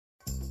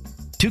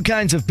Two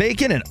kinds of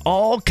bacon and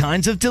all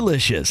kinds of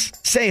delicious.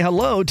 Say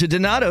hello to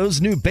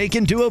Donato's new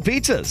Bacon Duo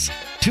pizzas.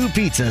 Two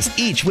pizzas,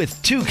 each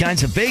with two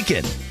kinds of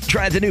bacon.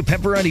 Try the new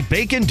Pepperoni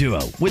Bacon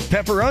Duo with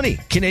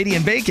pepperoni,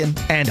 Canadian bacon,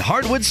 and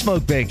hardwood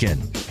smoked bacon.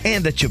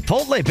 And the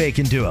Chipotle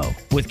Bacon Duo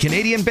with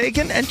Canadian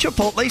bacon and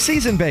Chipotle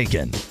seasoned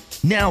bacon.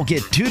 Now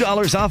get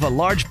 $2 off a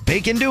large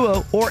Bacon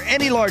Duo or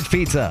any large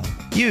pizza.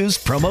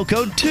 Use promo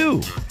code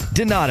 2.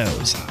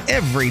 Donato's.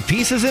 Every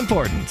piece is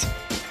important.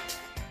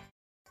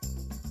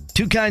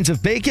 Two kinds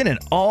of bacon and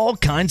all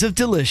kinds of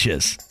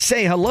delicious.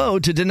 Say hello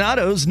to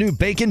Donato's new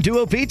Bacon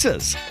Duo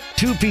pizzas.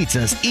 Two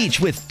pizzas,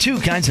 each with two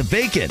kinds of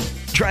bacon.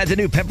 Try the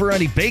new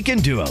Pepperoni Bacon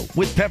Duo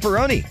with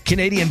pepperoni,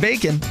 Canadian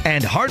bacon,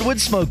 and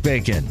hardwood smoked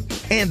bacon.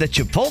 And the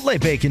Chipotle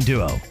Bacon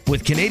Duo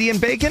with Canadian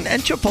bacon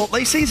and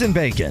Chipotle seasoned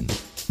bacon.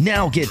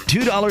 Now get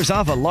 $2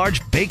 off a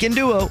large Bacon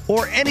Duo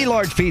or any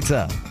large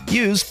pizza.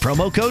 Use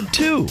promo code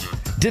 2.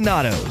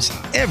 Donato's.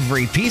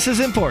 Every piece is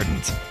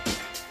important.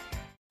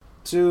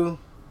 2,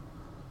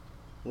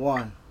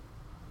 1.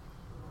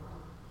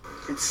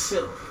 It's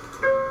silly.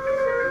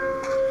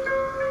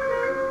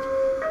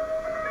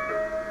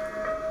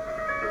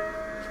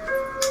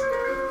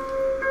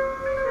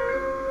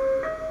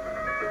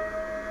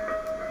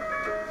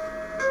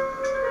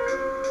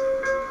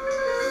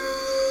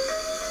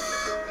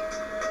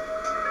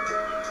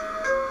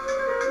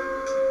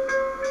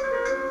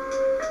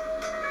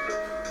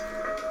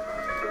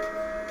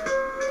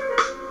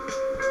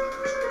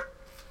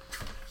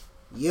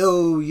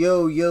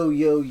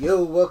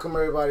 Yo, welcome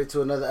everybody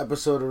to another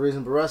episode of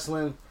Reasonable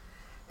Wrestling.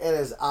 It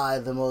is I,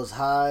 the Most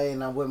High,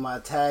 and I'm with my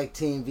tag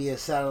team via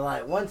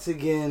satellite once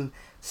again,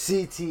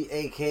 CT,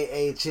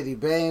 aka Chidi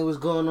Bang. What's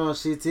going on,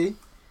 CT?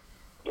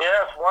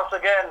 Yes, once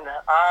again,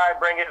 I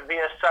bring it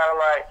via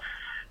satellite.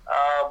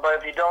 But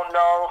if you don't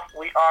know,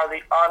 we are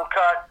the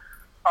uncut,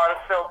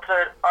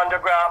 unfiltered,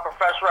 underground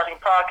professional wrestling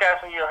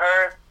podcast, and you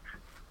heard.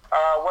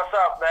 What's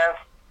up, man?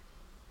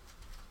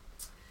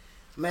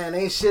 Man,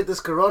 ain't shit. This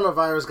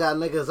coronavirus got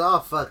niggas all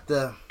fucked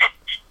up.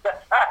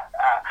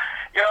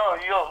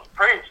 yo,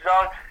 preach,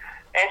 dog.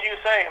 And you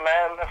say,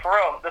 man, for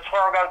real, this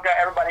horror got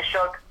everybody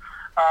shook.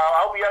 I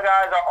hope you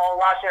guys are all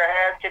washing your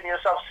hands, keeping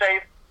yourself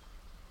safe.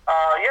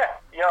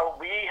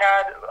 We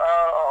had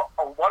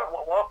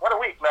what a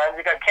week, man.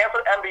 You got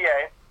canceled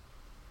NBA,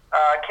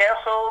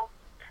 canceled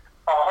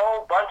a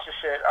whole bunch of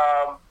shit.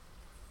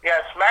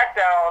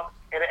 SmackDown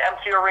in an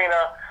empty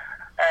arena.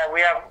 And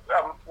we have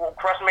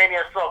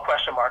WrestleMania is still a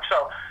question mark.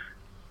 So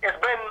it's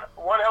been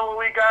one hell of a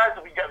week, guys.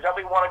 We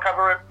definitely want to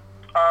cover it.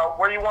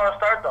 Where do you want to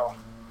start, though?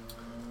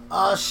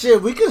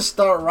 Shit, we can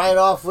start right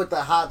off with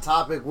the hot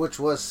topic, which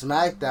was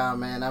SmackDown,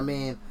 man. I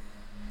mean,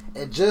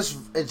 it just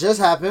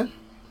happened,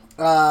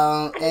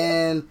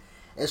 and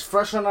it's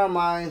fresh on our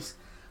minds.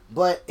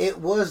 But it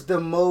was the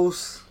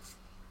most,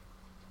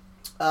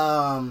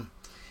 and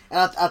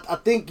I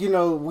think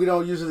we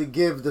don't usually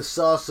give the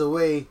sauce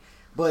away.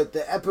 But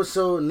the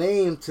episode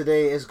name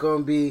today is going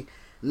to be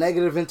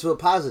Negative into a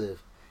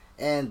Positive.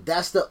 And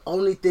that's the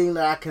only thing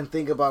that I can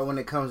think about when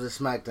it comes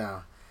to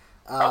SmackDown.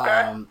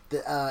 Okay.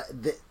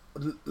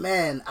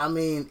 Man, I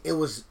mean, it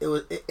was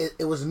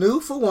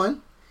new for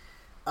one.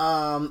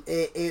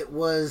 It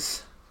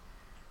was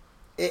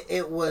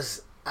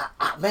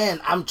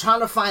man, I'm trying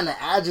to find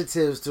the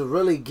adjectives to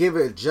really give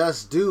it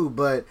just due,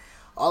 but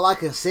all I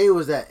can say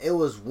was that it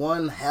was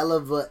one hell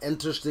of an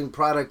interesting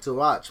product to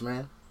watch,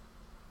 man.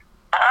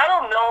 I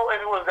don't know if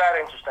it was that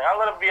interesting. I'm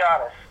going to be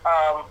honest.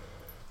 I'll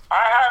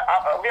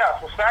be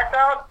honest. With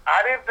SmackDown,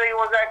 I didn't think it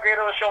was that great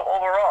of a show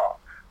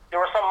overall.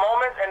 There were some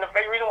moments, and the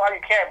big reason why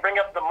you can't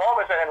bring up the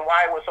moments and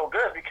why it was so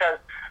good is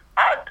because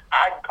I'd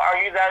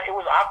argue that it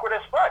was awkward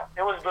as fuck.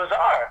 It was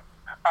bizarre.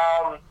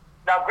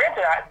 Now,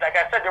 granted, like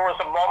I said, there were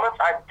some moments.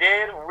 I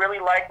did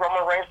really like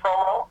Roman Reigns'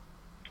 promo.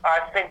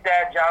 I think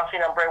that John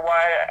Cena and Bray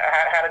Wyatt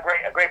had a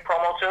great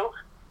promo, too.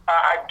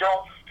 I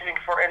don't think,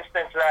 for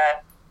instance,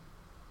 that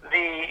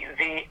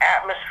the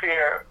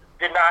atmosphere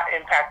did not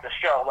impact the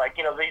show.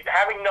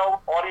 Having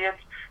no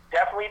audience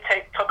definitely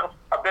took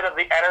a bit of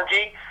the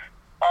energy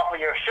off of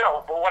your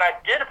show. But what I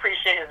did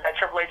appreciate is that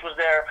Triple H was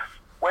there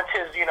with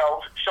his,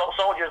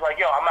 soldiers. Like,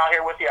 yo, I'm out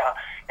here with you,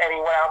 and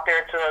he went out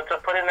there to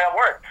put in that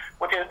work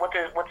with his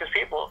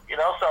people.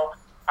 So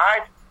I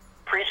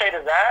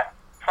appreciated that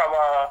from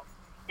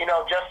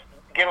just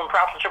giving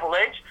props to Triple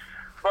H.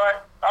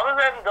 But other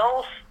than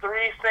those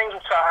three things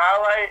to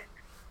highlight,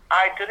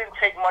 I didn't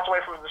take much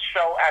away from the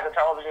show as a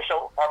television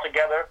show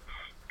altogether.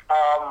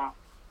 And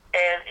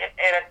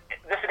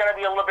this is going to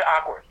be a little bit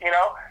awkward,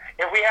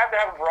 If we have to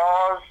have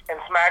Raws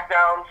and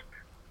SmackDowns,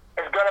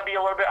 it's going to be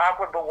a little bit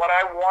awkward. But what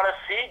I want to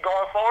see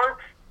going forward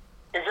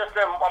is just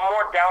a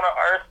more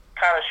down-to-earth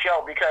kind of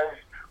show, because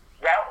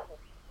that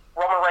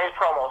Roman Reigns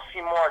promo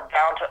seemed more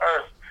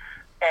down-to-earth.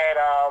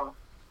 And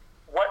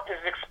what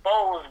is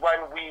exposed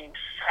when we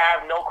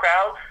have no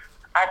crowd,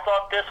 I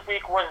thought this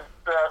week was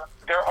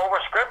they're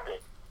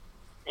over-scripted.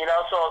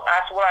 So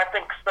that's what I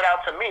think stood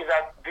out to me, is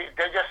that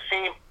they just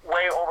seem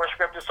way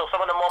over-scripted. So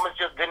some of the moments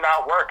just did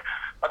not work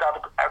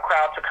without a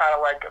crowd to kind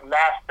of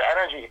mask the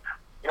energy.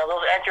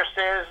 those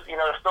entrances,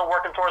 they're still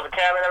working towards the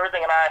cam and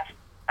everything, and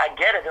I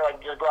get it. They're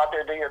like, just go out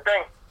there and do your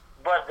thing.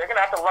 But they're going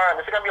to have to learn.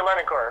 This is going to be a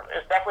learning curve.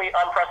 It's definitely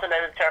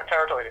unprecedented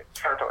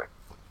territory.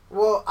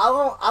 Well,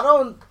 I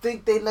don't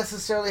think they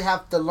necessarily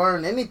have to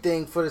learn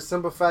anything for the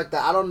simple fact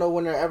that I don't know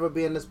when they'll ever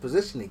be in this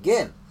position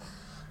again.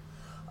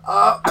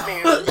 I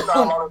mean, you know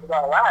how long it's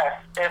going to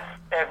last. If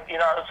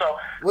so.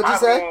 What'd you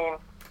say? Mean,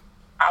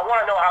 I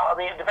want to know how. I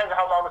mean, it depends on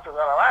how long this is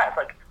going to last.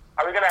 Like,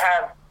 are we going to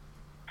have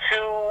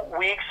 2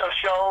 weeks of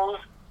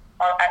shows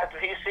at the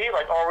PC?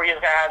 Like, or are we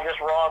just going to have just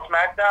Raw and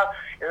SmackDown?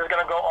 Is this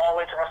going to go all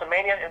the way to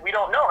WrestleMania? We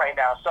don't know right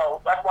now.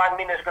 So that's why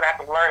they're going to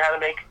have to learn how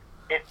to make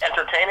it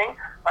entertaining.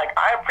 Like,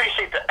 I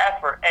appreciate the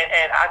effort,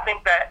 and I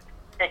think that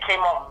it came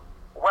off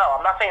well.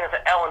 I'm not saying it's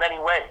an L in any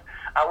way.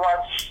 I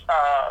watched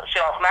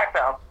shit on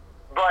SmackDown,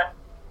 but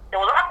it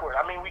was awkward.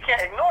 I mean, we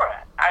can't ignore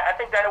that. I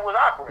think that it was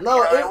awkward.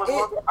 No,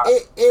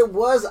 it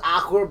was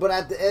awkward, but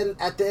at the end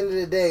of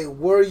the day,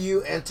 were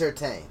you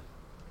entertained?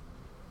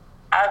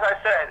 As I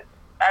said,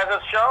 as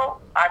a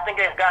show, I think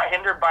it got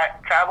hindered by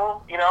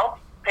travel.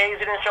 Paige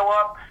didn't show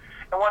up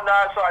and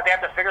whatnot, so they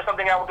have to figure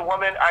something out with the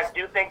women. I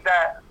do think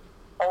that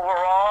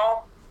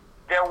overall,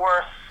 there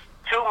were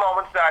 2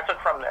 moments that I took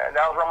from there.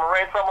 That was Roman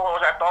Reigns promo,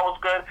 which I thought was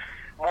good.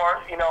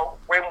 More,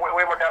 way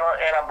more down,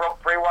 and I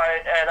broke Bray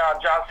Wyatt and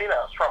John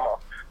Cena's promo.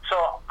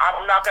 So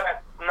I'm not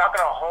gonna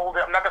hold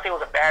it. I'm not gonna say it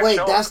was a bad show. Wait,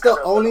 that's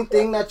the only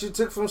thing that you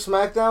took from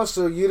SmackDown?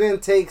 So you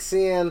didn't take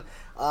seeing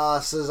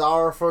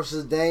Cesaro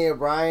versus Daniel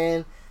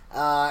Bryan,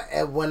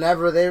 and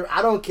whenever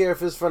I don't care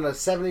if it's from the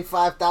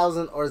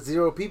 75,000 or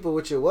 0 people,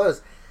 which it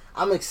was.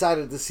 I'm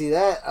excited to see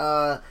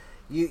that.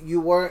 You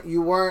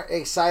weren't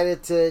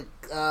excited to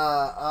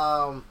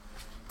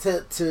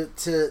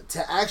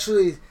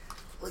actually.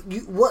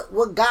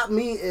 What got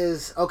me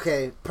is,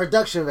 okay,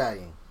 production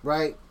value,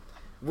 right?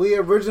 We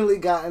originally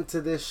got into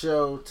this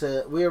show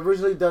we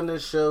originally done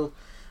this show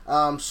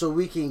so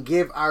we can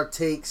give our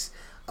takes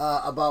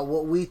about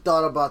what we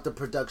thought about the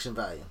production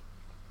value.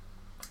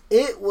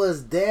 It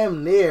was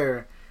damn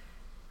near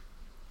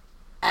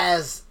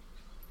as,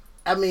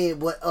 I mean,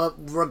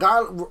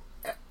 without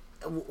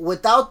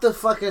the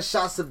fucking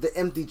shots of the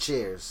empty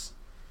chairs,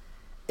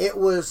 it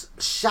was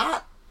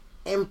shot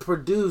and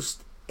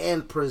produced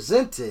and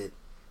presented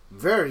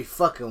very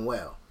fucking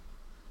well.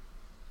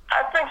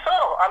 I think so.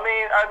 I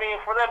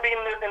mean, for them being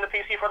in the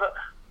PC for the,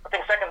 I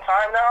think, second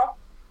time now,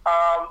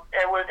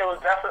 it was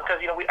definitely because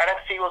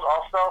NXT was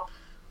also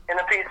in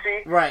the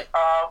PC, right?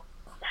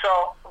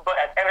 But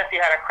NXT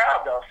had a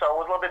crowd though, so it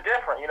was a little bit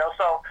different,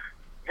 So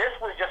this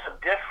was just a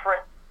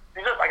different.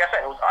 Like I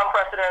said, it was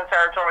unprecedented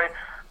territory.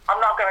 I'm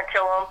not gonna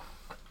kill him.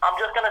 I'm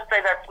just gonna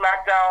say that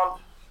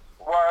SmackDown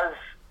was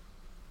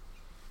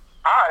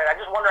odd, and I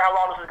just wonder how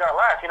long this is gonna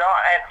last. And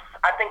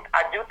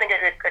I do think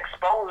it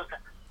exposed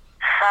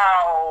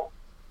how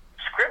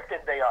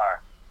scripted they are,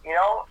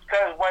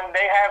 because when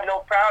they have no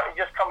crowd, it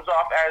just comes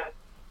off as,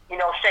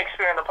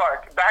 Shakespeare in the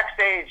Park.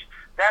 Backstage,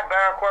 that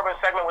Baron Corbin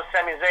segment with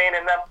Sami Zayn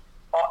and them,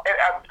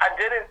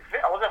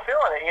 I wasn't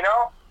feeling it,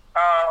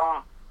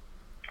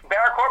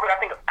 Baron Corbin, I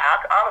think,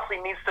 honestly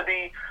needs to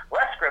be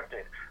less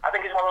scripted. I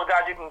think he's one of those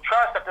guys you can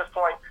trust at this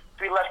point to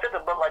be less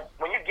scripted, but, like,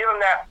 when you give him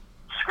that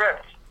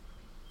script,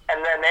 and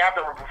then they have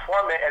to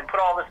perform it and put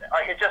all this,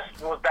 it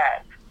just was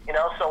bad,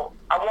 So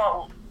I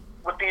want,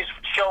 with these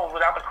shows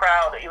without the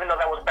crowd, even though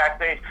that was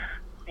backstage,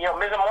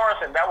 Miz and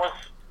Morrison, that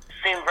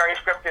seemed very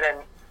scripted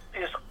and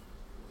just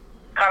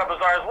kind of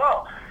bizarre as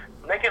well.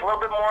 Make it a little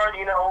bit more,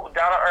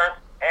 down to earth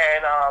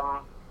and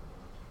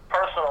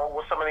personal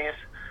with some of these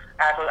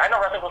athletes. I know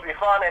wrestling supposed to be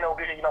fun and it'll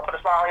be, put a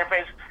smile on your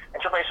face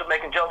and Triple H was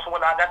making jokes and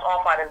whatnot. That's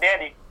all fine and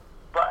dandy,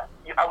 but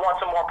I want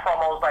some more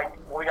promos like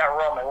what we got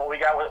Roman, what we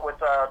got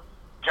with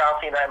John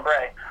Cena and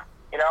Bray,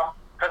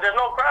 Because there's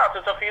no crowd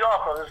to feed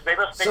off of.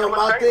 So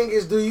my thing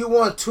is, do you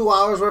want 2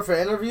 hours worth of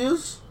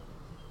interviews?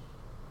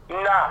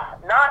 Nah,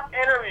 not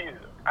interviews.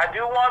 I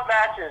do want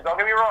matches. Don't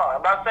get me wrong.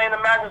 I'm not saying the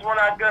matches were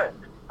not good.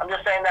 I'm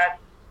just saying that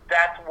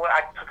that's what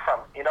I took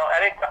from it. I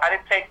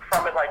didn't take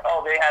from it like,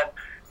 oh, they had,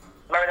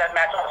 remember that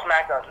match on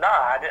SmackDown? Nah,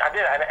 I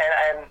did.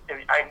 And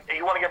if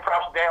you want to give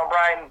props to Daniel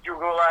Bryan, Drew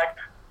Gulak,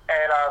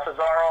 and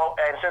Cesaro,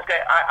 and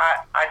Shinsuke,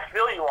 I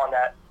feel you on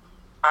that.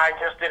 I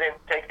just didn't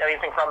take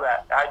anything from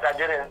that. I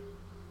didn't.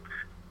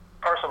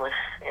 Personally,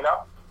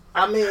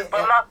 I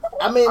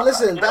mean,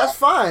 listen, that's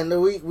fine.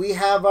 We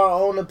have our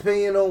own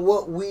opinion on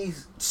what we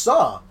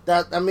saw.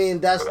 That's the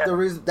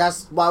reason.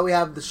 That's why we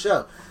have the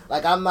show.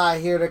 Like, I'm not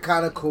here to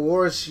kind of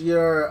coerce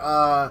your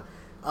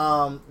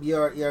kind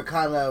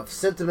of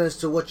sentiments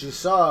to what you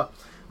saw.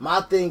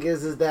 My thing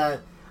is that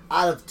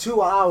out of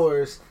 2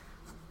 hours,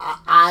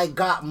 I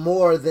got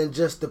more than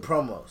just the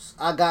promos.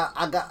 I got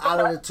out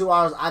of the 2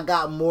 hours, I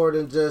got more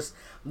than just.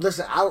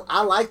 Listen,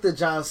 I like the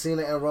John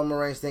Cena and Roman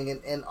Reigns thing,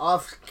 and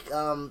off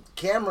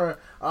camera.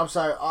 I'm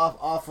sorry,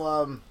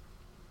 offline.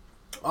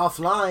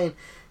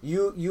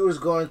 You was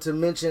going to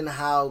mention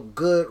how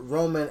good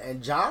Roman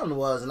and John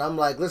was, and I'm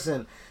like,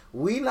 listen,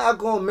 we not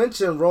gonna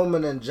mention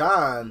Roman and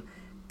John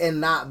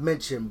and not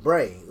mention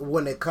Bray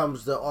when it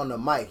comes to on the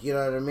mic. You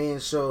know what I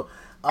mean? So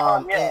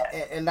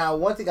Yeah. And now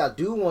one thing I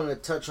do want to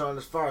touch on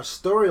as far as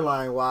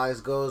storyline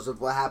wise goes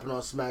of what happened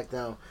on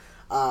SmackDown,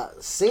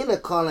 Cena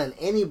calling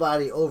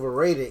anybody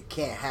overrated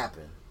can't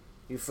happen.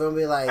 You feel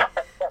me? Like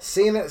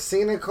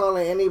Cena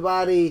calling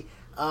anybody,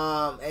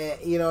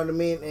 and you know what I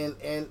mean.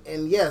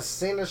 And yes,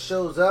 Cena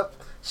shows up.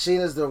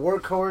 Cena's the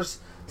workhorse.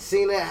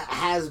 Cena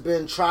has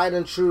been tried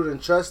and true and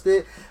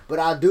trusted, but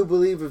I do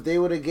believe if they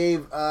would have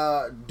gave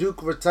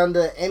Duke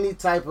Rotunda any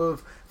type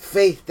of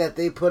faith that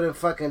they put in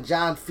fucking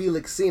John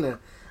Felix Cena,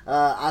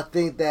 I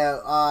think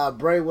that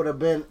Bray would have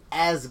been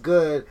as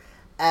good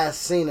as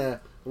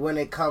Cena when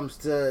it comes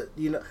to,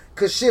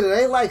 because shit, it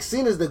ain't like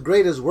Cena's the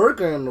greatest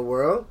worker in the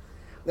world,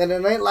 and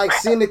it ain't like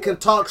Cena can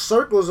talk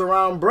circles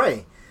around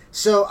Bray.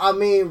 So, I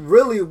mean,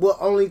 really, what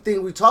only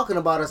thing we talking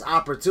about is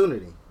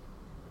opportunity.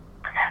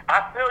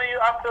 I feel you,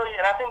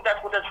 and I think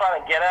that's what they're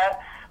trying to get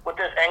at with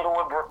this angle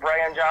with Bray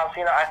and John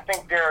Cena. I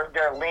think they're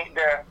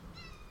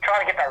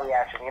trying to get that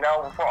reaction,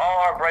 for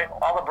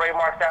all the Bray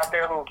marks out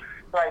there who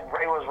like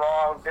Bray was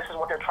wrong. This is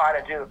what they're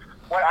trying to do.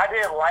 What I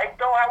didn't like,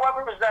 though,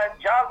 however, was that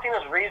John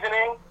Cena's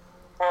reasoning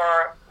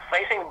for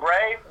facing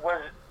Bray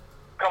was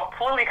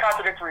completely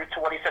contradictory to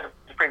what he said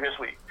the previous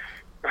week.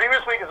 The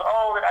previous week is,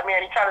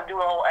 he tried to do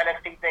a whole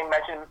NXT thing,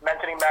 mentioning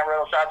Matt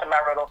Riddle, shout out to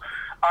Matt Riddle.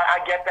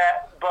 I get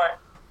that, but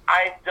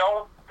I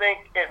don't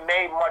think it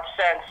made much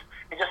sense.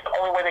 It's just the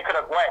only way they could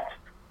have went,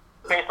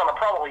 based on the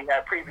promo he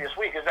had previous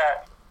week, is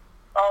that,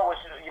 I'm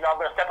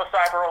going to step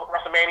aside for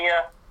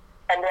WrestleMania,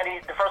 and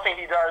then the first thing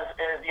he does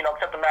is,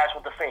 accept the match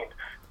with The Fiend.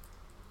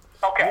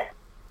 Okay.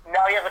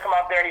 Now he has to come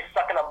out there and he's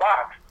stuck in a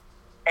box,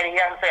 and he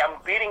has to say,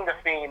 I'm beating The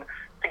Fiend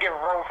to give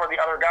room for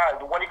the other guys.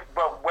 But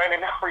when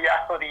in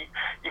reality,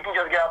 you can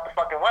just get out the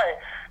fucking way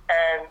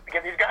and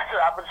give these guys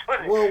an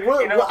opportunity.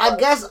 Well,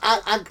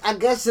 I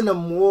guess in a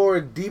more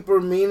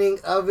deeper meaning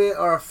of it,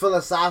 or a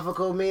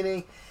philosophical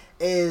meaning,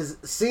 is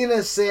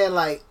Cena saying,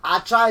 like, I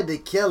tried to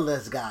kill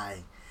this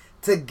guy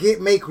to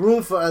make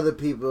room for other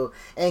people,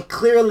 and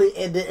clearly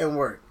it didn't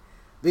work.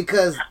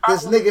 Because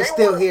this nigga's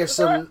still here.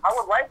 So I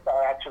would like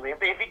that, actually. If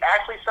he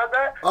actually said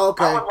that,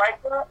 okay. I would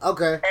like that.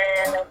 Okay.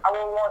 And I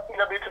would want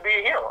CW to be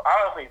a heel,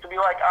 honestly. To be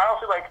like,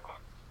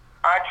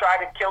 I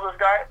tried to kill this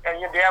guy, and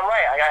you're damn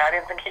right. I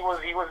didn't think he was,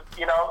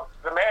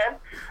 the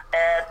man.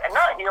 And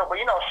not heel, but,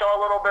 show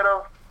a little bit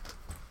of,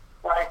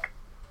 like,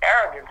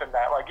 arrogance in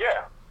that. Like,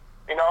 yeah,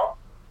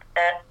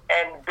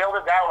 and build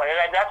it that way.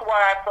 And that's why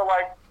I feel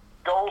like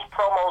those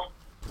promos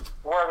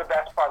were the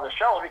best part of the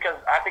show, because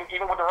I think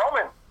even with the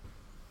Roman,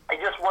 it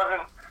just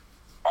wasn't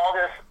all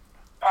this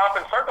pomp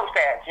and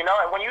circumstance, And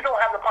when you don't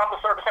have the pomp and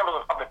circumstance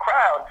of the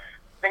crowd,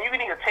 then you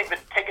need to take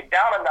it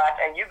down a notch,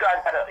 and you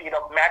guys got to,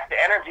 match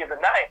the energy of the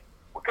night,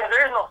 because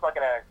there is no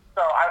fucking energy.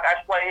 So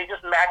that's why he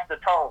just matched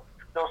the tone,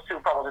 those two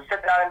promos. The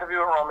sit-down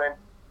interview with Roman,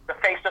 the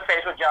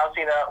face-to-face with John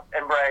Cena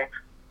and Bray.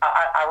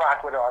 I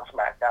rocked with it on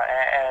SmackDown,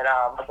 and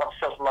I'd love to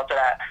show some love to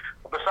that.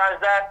 But besides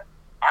that,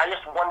 I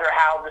just wonder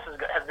how this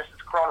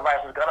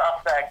coronavirus is going to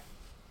affect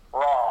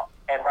Raw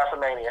and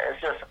WrestleMania.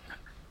 It's just...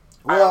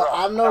 Well,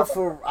 I know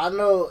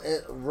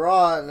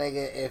Raw,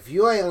 nigga, if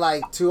you ain't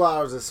like 2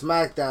 hours of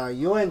SmackDown,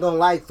 you ain't gonna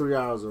like 3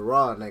 hours of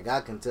Raw, nigga.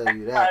 I can tell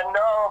you that. I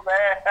know,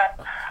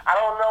 man. I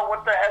don't know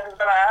what the heck is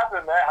gonna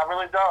happen, man. I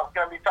really don't. It's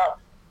gonna be tough.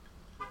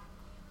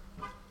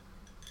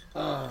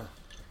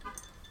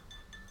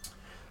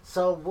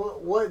 So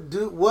what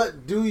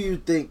do you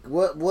think?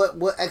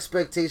 What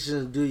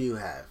expectations do you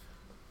have?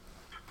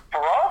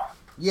 For Raw?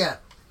 Yeah.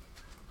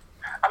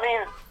 I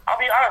mean, I'll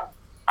be honest.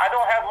 I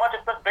don't have much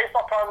based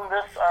upon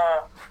this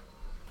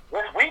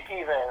week.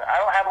 Even I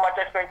don't have much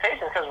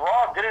expectations, because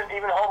Raw didn't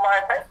even hold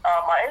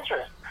my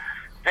interest.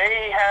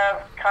 They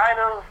have kind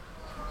of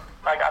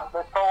like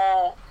this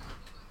whole.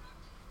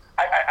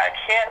 I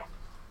can't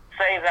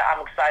say that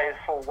I'm excited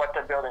for what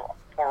they're building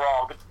for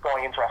Raw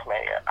going into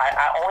WrestleMania.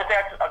 I only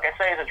thing I can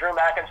say is the Drew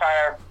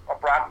McIntyre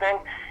Brock thing,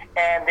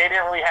 and they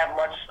didn't really have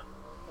much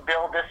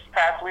build this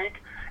past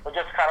week. It was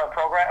just kind of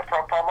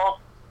promos.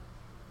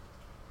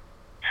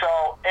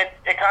 So it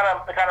kind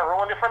of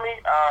ruined it for me.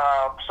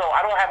 So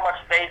I don't have much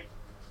faith.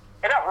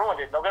 It not ruined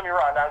it. Don't get me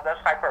wrong. That's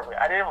hyperbole.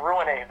 I didn't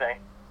ruin anything,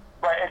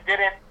 but it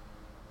didn't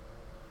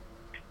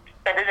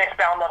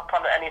expound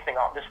upon anything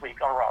on this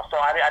week on Raw. So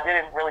I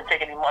didn't really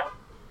take any much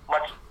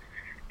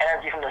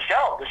energy from the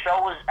show. The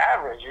show was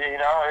average.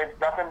 It's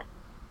nothing.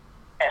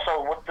 And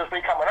so with this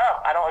week coming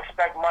up, I don't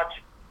expect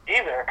much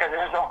either, because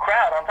there's no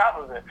crowd on top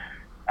of it.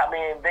 I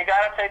mean, they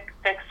gotta take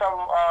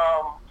some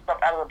stuff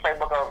out of the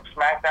playbook of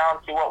SmackDown,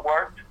 see what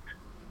worked,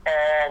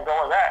 and go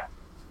with that.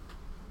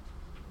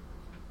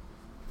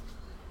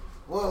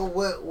 Well,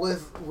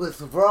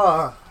 with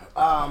Raw,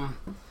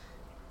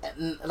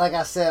 like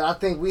I said, I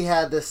think we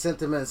had the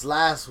sentiments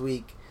last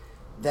week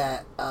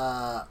that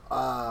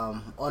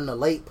on the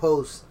late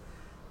post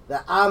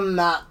that I'm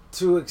not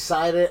too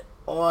excited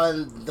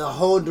on the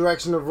whole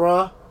direction of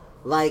Raw.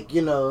 Like,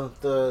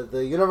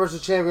 the Universal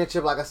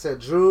Championship, like I said,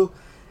 Drew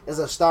is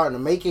a star in the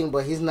making,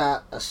 but he's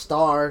not a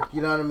star,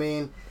 you know what I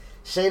mean?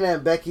 Shayna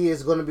and Becky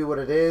is going to be what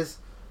it is.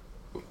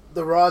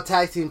 The Raw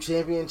Tag Team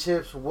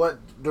Championships, what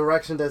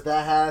direction does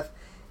that have?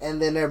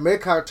 and then their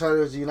mid-card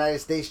title is the United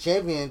States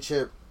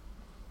Championship.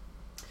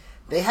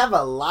 They have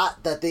a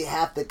lot that they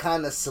have to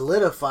kind of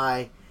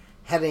solidify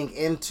heading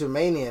into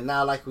Mania.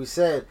 Now, like we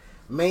said,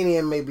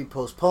 Mania may be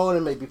postponed,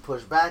 it may be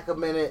pushed back a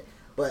minute,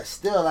 but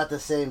still at the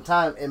same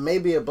time, it may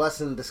be a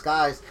blessing in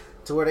disguise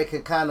to where they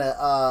can kind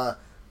of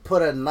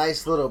put a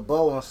nice little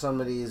bow on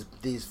some of these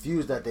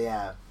feuds that they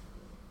have.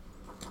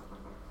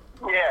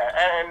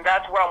 Yeah, and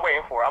that's what I'm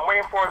waiting for. I'm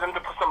waiting for them to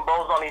put some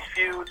bows on these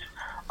feuds.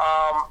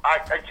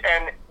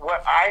 And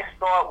what I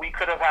thought we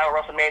could have had at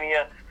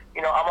WrestleMania,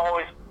 you know, I'm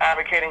always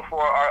advocating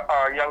for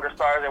our younger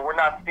stars, and we're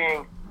not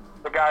seeing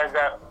the guys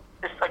that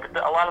it's like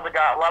a lot of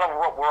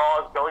what we're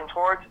always building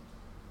towards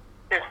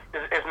is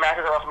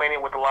matches at WrestleMania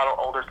with a lot of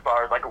older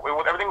stars. Like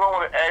with everything going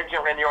with Edge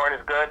and Randy Orton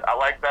is good. I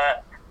like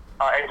that.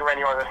 Edge and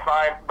Randy Orton is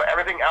fine, but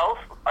everything else,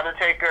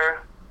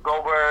 Undertaker,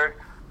 Goldberg,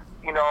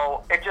 you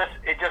know, it's just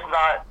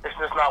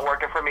not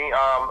working for me.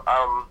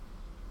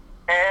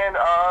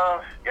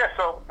 Yeah,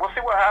 so we'll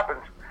see what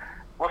happens.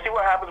 We'll see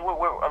what happens with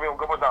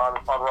Goldberg's on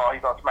Raw,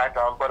 he's on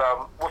SmackDown, but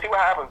we'll see what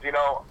happens. You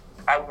know,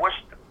 I wish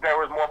there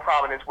was more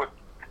prominence with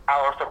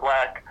Aleister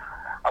Black.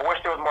 I wish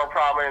there was more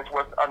prominence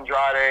with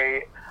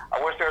Andrade.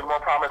 I wish there was more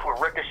prominence with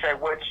Ricochet,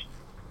 which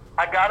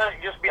I gotta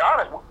just be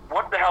honest.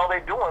 What the hell are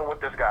they doing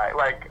with this guy?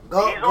 Like,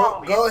 go ahead.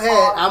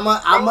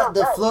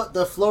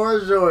 The floor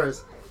is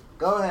yours.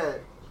 Go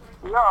ahead.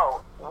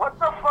 Yo, what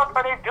the fuck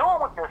are they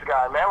doing with this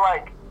guy, man?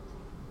 Like,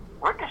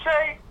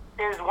 Ricochet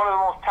is one of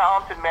the most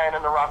talented men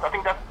in the roster. I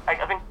think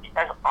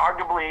that's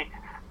arguably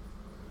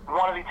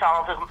one of the most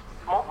talented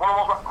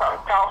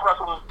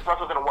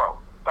wrestlers in the world,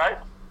 right?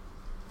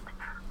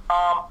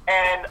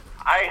 And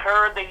I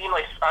heard that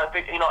I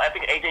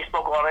think AJ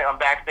spoke on it on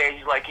backstage.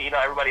 He's like,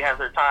 everybody has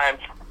their time.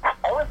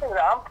 Only thing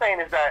that I'm saying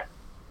is that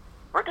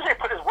Ricochet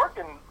put his work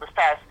in this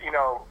past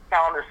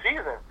calendar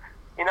season.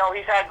 You know,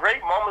 he's had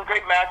great moments,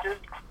 great matches.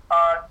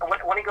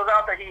 When he goes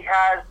out there, he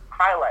has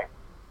highlights.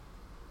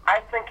 I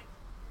think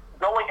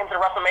going into the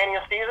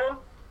WrestleMania season,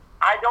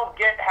 I don't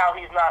get how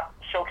he's not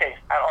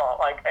showcased at all,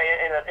 like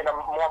in a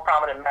more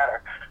prominent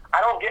manner. I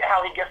don't get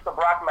how he gets the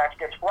Brock match,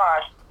 gets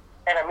flashed,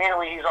 and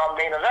immediately he's on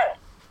main event.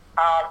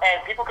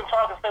 And people can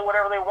talk and say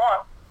whatever they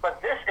want,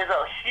 but this is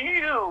a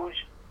huge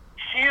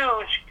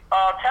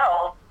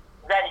tell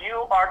that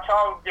you are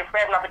telling your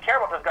fans not to care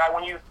about this guy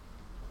when you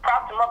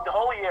propped him up the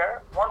whole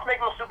year, wanted to make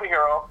him a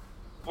superhero,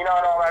 and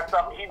all that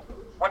stuff. He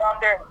went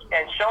out there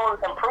and showed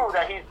and proved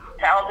that he's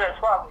talented as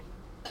fuck.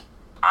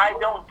 I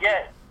don't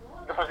get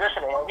the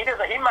positioning.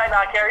 He might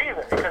not care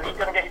either because he's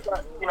gonna take his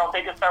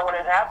turn when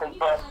it happens.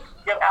 But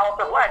you have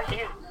Aleister Black,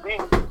 he's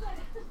being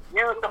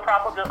used to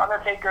prop up the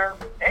Undertaker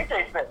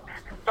AJ spin.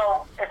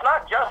 So it's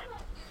not just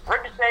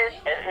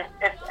Ricochet.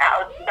 It's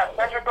got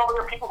Cedric over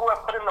there. People who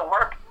have put in the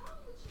work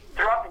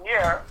throughout the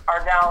year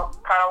are now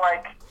kind of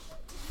like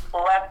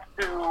left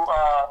to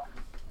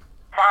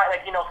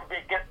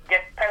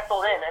get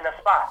penciled in a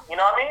spot. You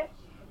know what I mean?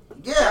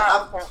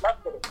 Yeah.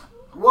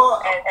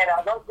 Well, and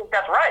I don't think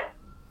that's right.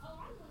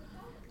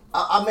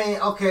 I mean,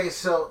 okay,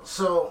 so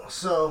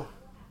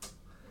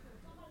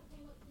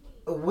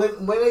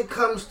when it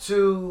comes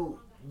to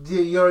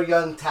your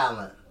young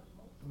talent,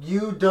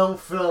 you don't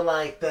feel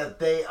like that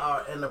they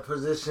are in a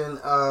position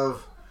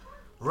of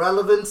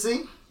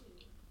relevancy?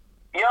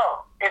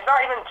 Yo, it's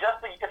not even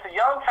just it's a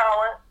young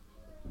talent,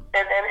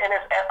 and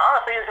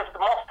honestly, it's just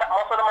most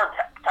of them are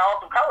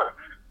talented color.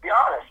 Be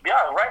honest.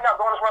 Right now,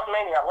 going to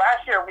WrestleMania.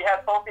 Last year we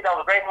had Sophie. That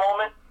was a great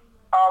moment.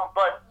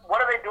 But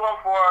what are they doing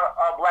for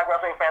black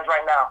wrestling fans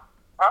right now?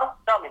 Huh?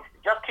 Tell me.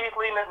 Just Keith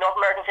Lee in the North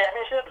American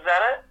Championship? Is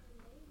that it?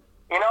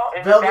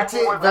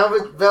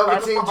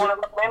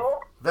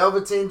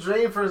 Velveteen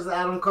Dream versus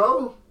Adam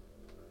Cole.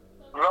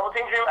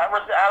 Velveteen Dream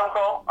versus Adam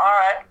Cole. All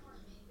right.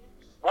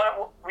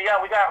 We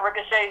got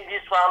Ricochet.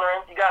 He's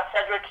floundering. You got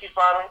Cedric. He's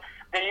floundering.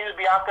 They used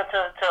Bianca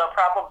to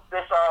prop up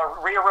this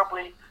Rhea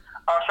Ripley,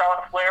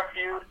 Charlotte Flair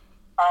feud.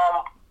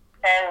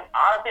 And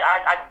honestly,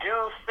 I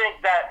do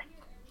think that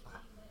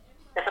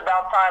it's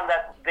about time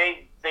that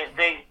they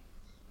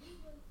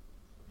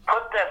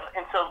put that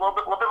into a little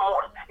bit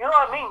more. You know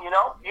what I mean? You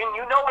know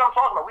what I'm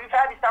talking about. We've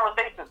had these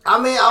conversations. I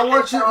mean, I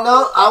want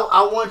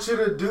you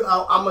to do.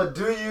 I'm gonna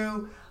do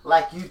you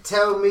like you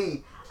tell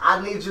me.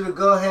 I need you to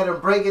go ahead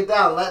and break it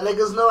down. Let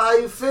niggas know how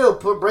you feel.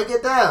 Break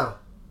it down.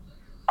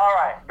 All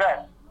right,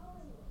 Ben.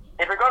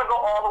 If you're gonna go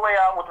all the way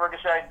out with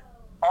Ricochet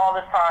all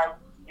this time,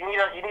 you need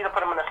to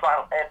put him in the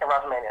spot in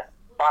WrestleMania.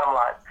 Bottom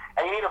line,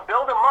 and you need to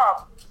build him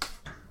up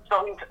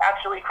so he's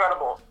actually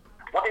credible.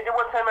 What they did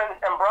with him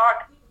and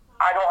Brock,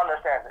 I don't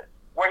understand it.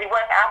 Where he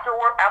went after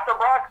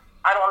Brock,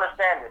 I don't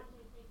understand it.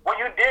 What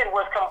you did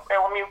was,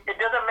 it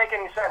doesn't make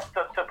any sense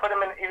to put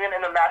him even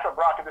in the match with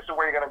Brock if this is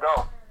where you're going to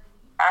go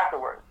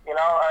afterwards.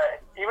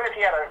 Even if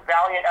he had a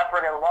valiant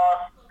effort and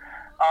lost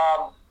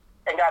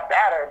and got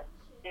battered,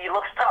 he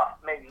looks tough,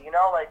 maybe, he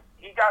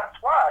got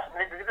squashed.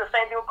 They did the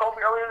same thing with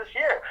Kofi earlier this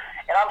year,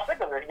 and I'm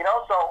sick of it,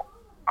 So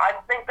I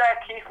think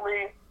that Keith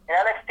Lee and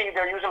NXT,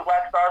 they're using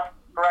Black Stars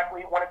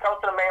correctly. When it comes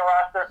to the main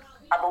roster,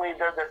 I believe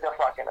they're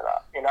fucking it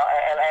up, And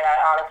I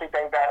honestly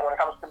think that when it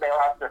comes to the main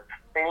roster,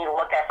 they need to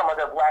look at some of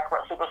their black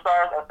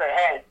superstars and say,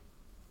 hey,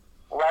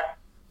 let's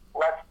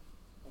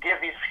give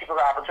these people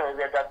the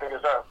opportunity that they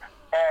deserve,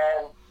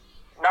 and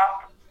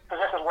not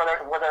positions where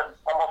they're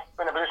almost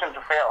in a position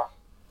to fail.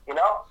 You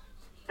know,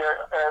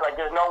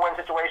 there's no win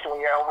situation when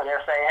you're over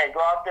there saying, hey,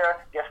 go out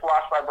there, get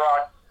squashed by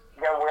Brock,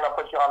 then we're gonna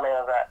put you on main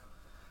event.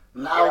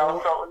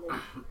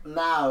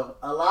 Now,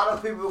 a lot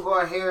of people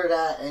gonna hear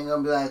that and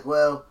gonna be like,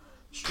 well,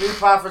 Street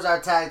Profits are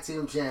tag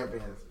team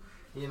champions.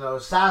 You know,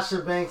 Sasha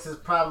Banks is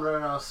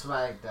prominent on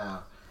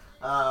SmackDown.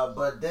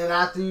 But then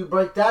after you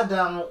break that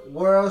down,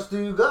 where else do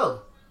you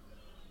go?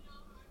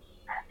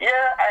 Yeah,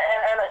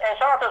 and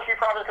shout out to Street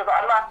Profits because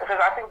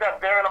I think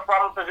that they're in a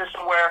problem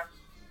position where,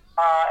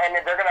 and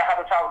they're gonna have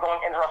a chance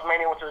going into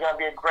WrestleMania, which is gonna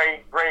be a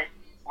great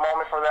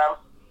moment for them.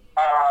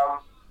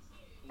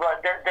 But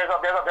there's a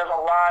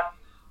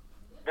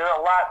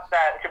lot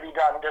that could be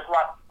done. There's a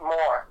lot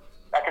more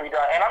that can be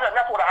done, and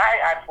that's what I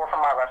ask for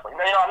from my wrestling.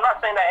 You know, I'm not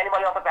saying that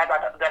anybody else has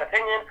that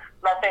opinion.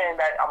 I'm not saying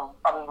that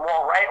I'm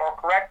more right or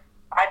correct.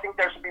 I think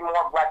there should be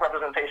more black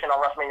representation on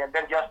WrestleMania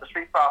than just the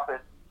Street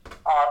Profits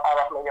on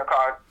WrestleMania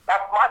card.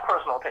 That's my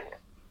personal opinion.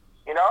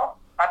 You know,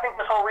 I think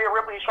this whole Rhea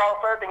Ripley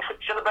Charlotte Flair thing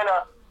should have been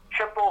a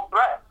triple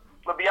threat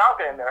with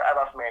Bianca in there at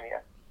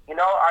WrestleMania. You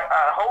know,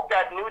 I hope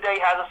that New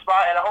Day has a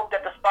spot, and I hope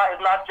that the spot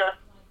is not just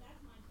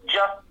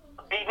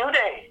be New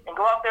Day and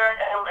go out there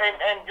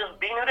and just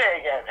be New Day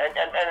again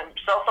and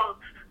sell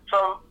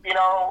some you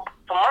know,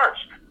 some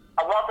merch.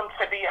 I want them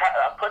to be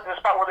put in a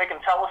spot where they can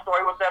tell a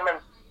story with them, and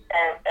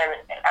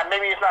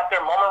maybe it's not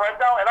their moment right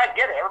now, and I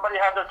get it. Everybody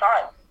has their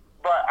time,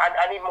 but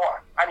I need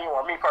more. I need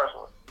more, me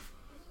personally.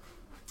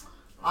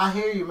 I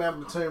hear you, man.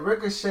 Between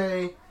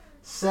Ricochet,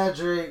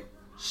 Cedric,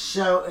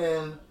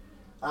 Shelton,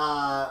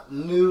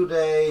 New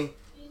Day,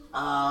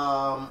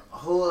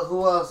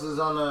 who else is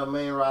on the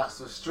main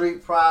roster?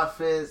 Street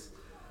Profits,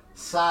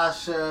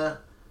 Sasha,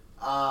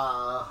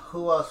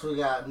 who else we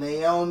got?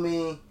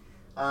 Naomi.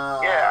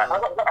 Yeah, I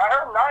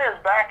heard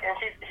Naya's back, and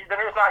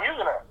they're just not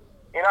using her.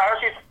 You know, I heard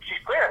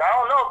she's cleared. I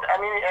don't know. I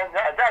mean, and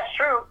that's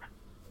true.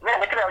 Man,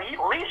 they could have at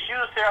least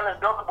used her on this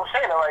build-up with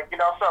Shayna, like, you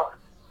know, so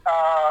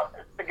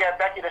to get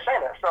Becky to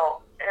Shayna.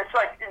 So it's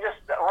like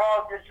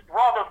Raw's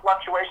in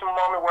fluctuation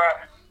moment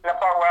where in the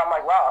part where I'm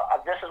like, wow,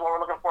 this is what we're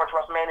looking forward to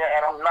WrestleMania,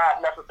 and I'm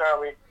not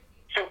necessarily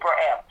super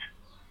amped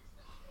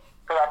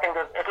because I think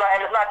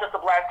it's not just the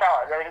black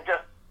talent. It's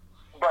just,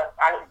 but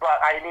I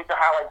need to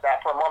highlight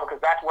that for a moment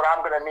because that's what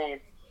I'm gonna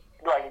need,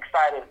 like,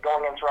 excited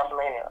going into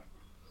WrestleMania.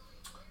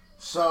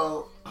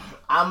 So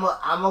I'm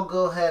gonna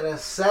go ahead and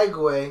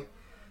segue.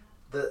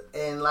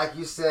 And like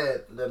you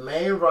said, the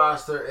main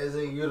roster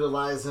isn't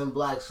utilizing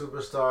black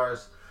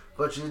superstars,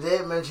 but you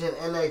did mention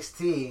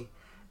NXT,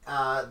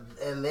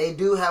 and they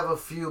do have a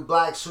few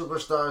black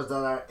superstars that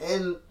are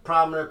in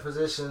prominent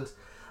positions.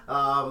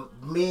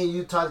 Me and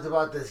you talked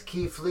about this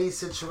Keith Lee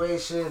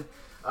situation,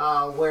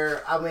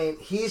 where, I mean,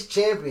 he's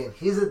champion.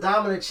 He's a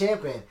dominant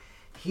champion.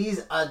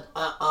 He's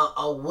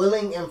a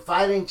willing and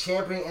fighting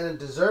champion and a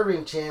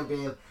deserving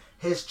champion.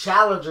 His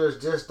challengers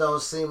just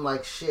don't seem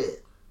like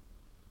shit.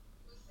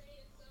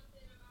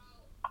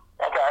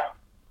 Okay.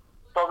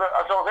 So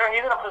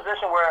he's in a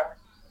position where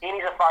he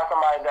needs to find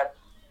somebody that's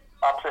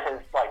up to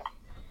his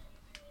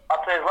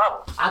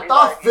level. I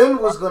thought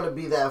Finn was going to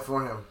be that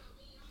for him.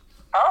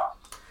 Huh?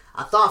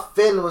 I thought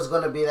Finn was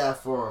going to be that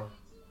for him.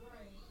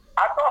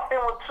 I thought Finn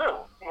would too,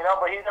 you know,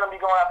 but he's going to be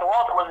going after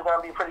Walter, which is going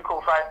to be a pretty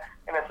cool fight,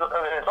 and it's all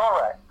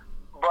right.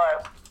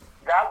 But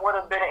that would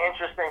have been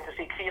interesting to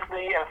see Keith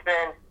Lee and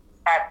Finn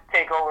at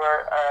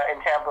TakeOver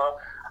in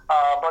Tampa.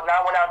 But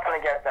now we're not going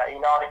to get that,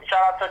 you know.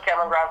 Shout out to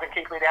Cameron Grimes and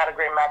Keith Lee. They had a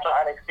great match on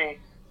NXT.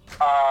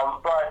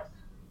 But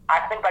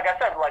I think, like I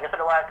said a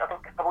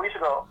couple weeks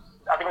ago,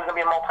 I think it's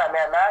going to be a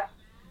multi-man match.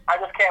 I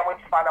just can't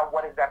wait to find out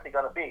what exactly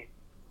going to be.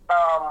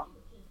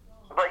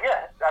 But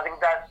yeah, I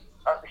think that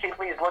Keith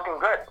Lee is looking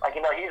good. Like,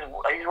 you know, he's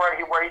where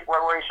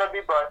he should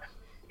be, but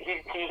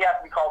he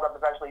has to be called up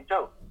eventually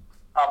too.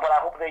 But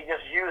I hope they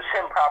just use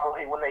him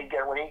properly when he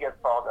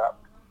gets called up.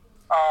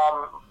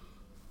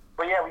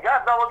 But yeah, we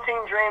got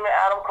Velveteen Dream and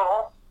Adam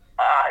Cole.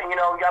 You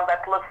know, we got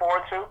that to look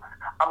forward to.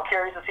 I'm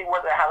curious to see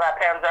how that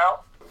pans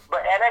out.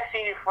 But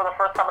NXT, for the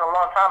first time in a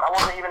long time, I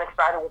wasn't even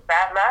excited with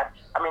that match.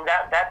 I mean,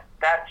 that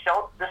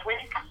show this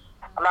week,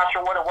 I'm not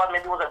sure what it was.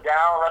 Maybe it was a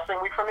down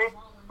wrestling week for me.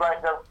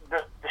 But the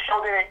show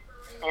didn't,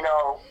 you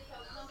know,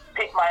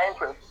 pique my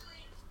interest.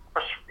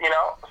 You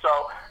know,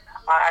 so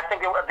I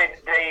think I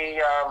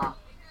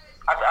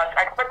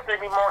expect to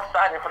be more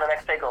excited for the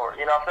next TakeOver.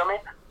 You know, feel me?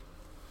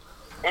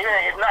 Even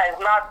it's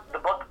not the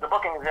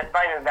booking is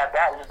not even that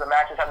bad. It's just the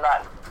matches have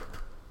not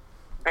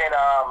been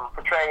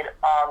portrayed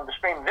on the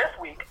screen this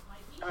week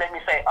to make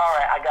me say, all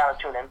right, I gotta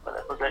tune in for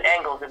this. But the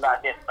angles did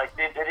not hit. Like,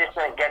 they just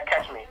didn't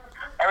catch me.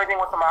 Everything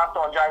with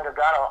Tommaso and Johnny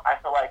Gargano, I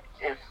feel like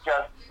is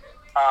just.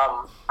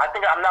 I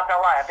think I'm not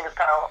gonna lie. I think it's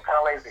kind of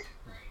lazy.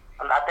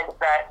 And I think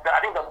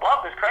the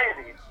bump is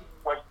crazy,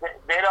 which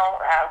they don't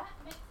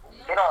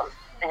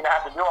even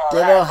have to do all that.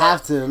 They don't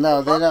have to.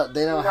 No,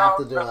 they don't have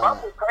to do all that. The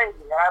bump is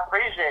crazy, and I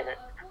appreciate it.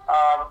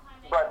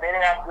 But they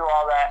didn't have to do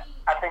all that.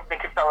 I think they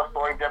could tell a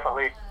story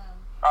differently.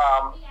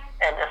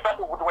 And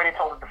especially with the way they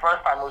told it the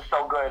first time, it was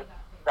so good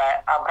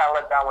that I'm kind of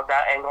let down with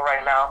that angle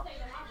right now.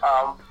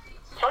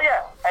 So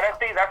yeah,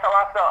 NXT, that's how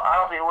I felt.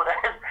 Honestly,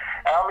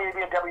 I don't mean to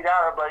be a Debbie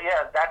Downer, but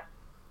yeah, that's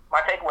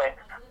my takeaway.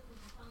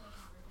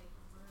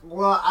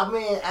 Well, I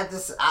mean,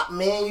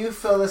 me and you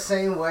feel the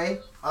same way.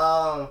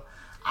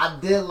 I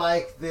did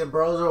like the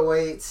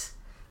Broserweights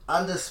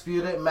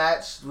Undisputed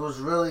match was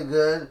really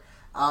good.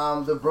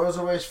 The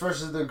Broserweights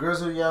versus the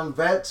Grizzled Young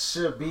Vets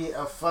should be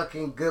a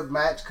fucking good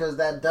match because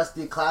that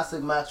Dusty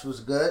Classic match was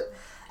good.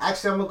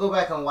 Actually, I'm gonna go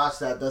back and watch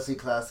that Dusty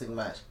Classic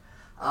match.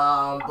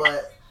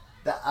 But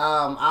like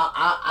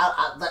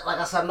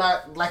I said, I'm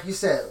not, like you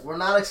said, we're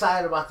not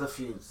excited about the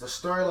feuds. The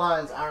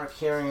storylines aren't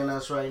carrying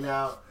us right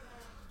now.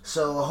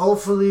 So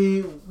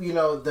hopefully,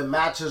 the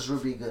matches will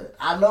be good.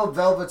 I know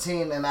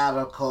Velveteen and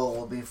Adam Cole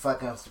will be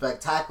fucking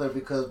spectacular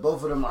because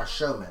both of them are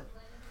showmen.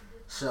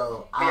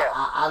 So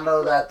I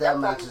know that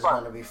match is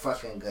going to be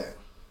fucking good.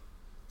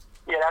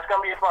 Yeah, that's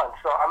going to be fun.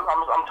 So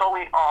I'm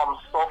totally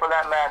stoked for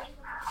that match.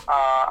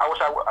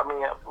 I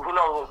mean, who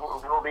knows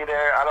who will be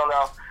there? I don't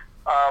know.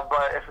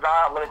 But if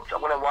not,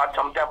 I'm gonna watch.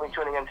 I'm definitely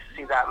tuning in to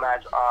see that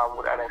match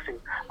with NXT.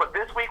 But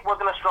this week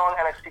wasn't a strong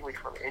NXT week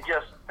for me.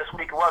 This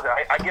week wasn't.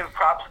 I give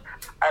props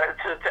to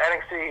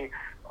NXT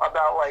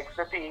about like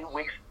 50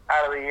 weeks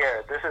out of the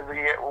year. This is the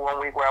year, 1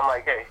 week where I'm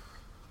like, hey,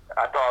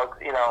 I thought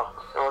it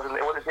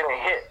didn't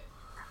hit.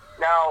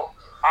 Now,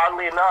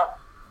 oddly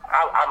enough,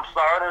 I'm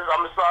starting to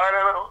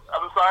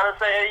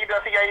say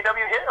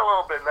AEW hit a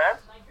little bit, man.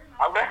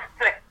 I'm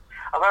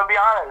gonna be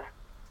honest.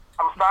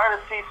 I'm starting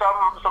to see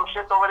some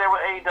shit over there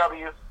with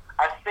AEW.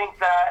 I think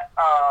that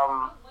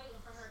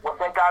what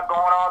they got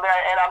going on there,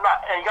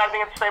 and you got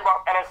anything to say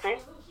about NXT?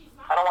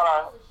 I don't want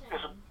to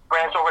just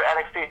branch over to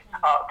NXT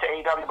to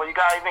AEW, but you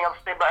got anything else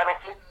to say about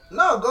NXT?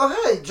 No, go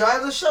ahead.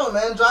 Drive the show,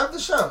 man. Drive the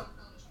show.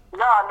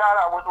 No.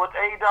 With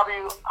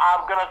AEW,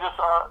 I'm gonna just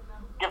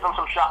give them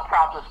some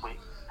props this week.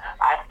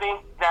 I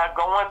think that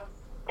going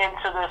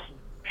into this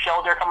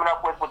show they're coming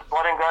up with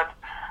Blood and Guts,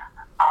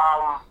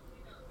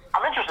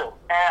 I'm interested,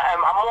 and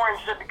I'm more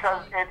interested because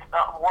it's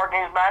a War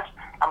Games match.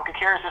 I'm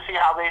curious to see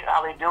how they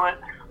do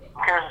it.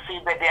 I'm curious to see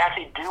that they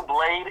actually do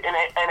blade in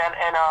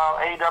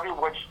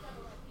AEW, which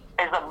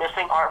is a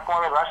missing art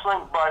form in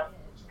wrestling. But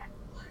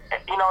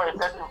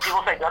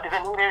people say, is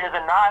it needed? Is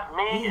it not?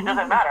 Me, it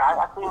doesn't matter. I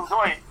actually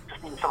enjoy just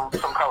seeing some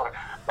color.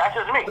 That's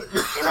just me.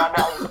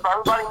 For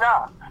everybody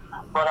now.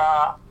 But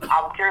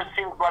I'm curious to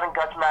see the Blood and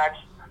Guts match.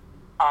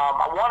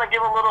 I want to give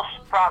a little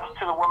props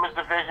to the women's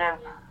division.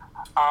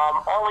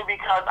 Only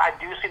because I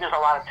do see there's a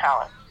lot of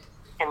talent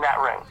in that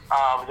ring.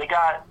 They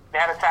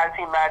had a tag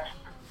team match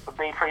with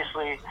Bea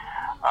Priestley.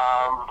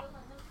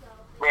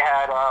 They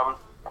had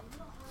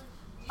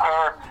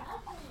her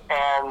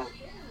and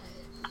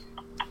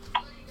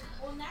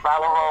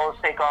Nyla Rose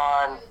take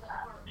on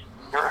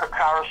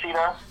Hikaru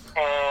Shida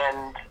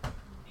and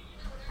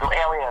the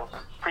Alien,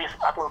 Chris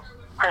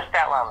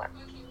Statlander.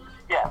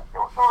 Yeah, it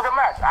was a good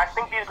match. I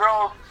think these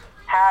girls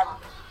have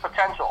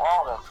potential,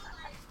 all of them.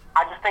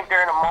 I just think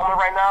they're in a moment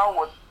right now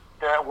with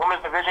the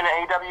women's division in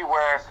AEW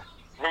where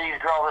these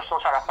girls are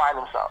still trying to find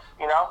themselves,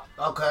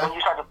 Okay. When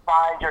you start to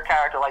find your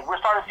character. Like, we're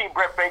starting to see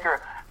Britt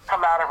Baker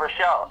come out of her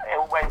shell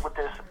with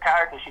this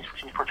character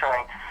she's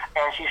portraying.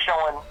 And she's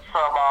showing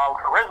some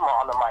charisma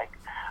on the mic.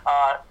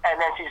 And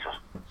then she's,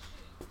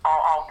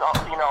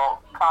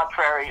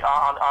 contrary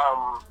on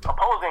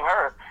opposing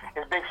her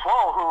is Big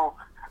Swole, who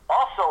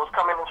also is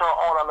coming into her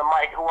own on the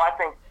mic, who I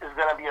think is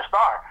going to be a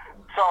star.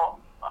 So,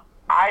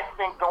 I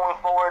think going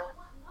forward,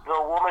 the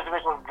women's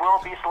division will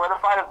be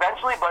solidified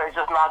eventually, but it's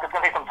going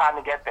to take some time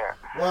to get there.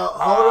 Well,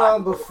 hold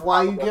on,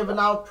 before you giving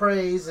out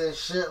praise and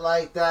shit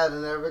like that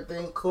and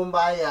everything,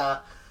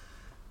 kumbaya.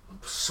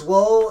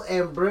 Swole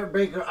and Britt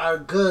Baker are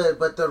good,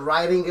 but the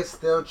writing is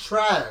still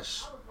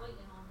trash.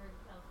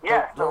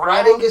 Yes, the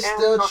writing is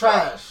still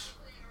trash.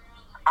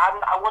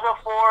 I wasn't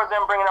for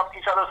them bringing up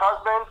each other's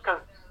husbands,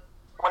 because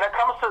when it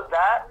comes to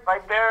that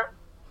right there,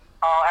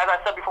 as I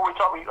said before we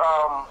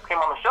came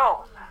on the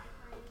show,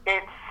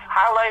 it's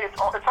highlighted.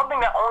 It's something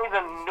that only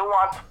the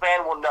nuanced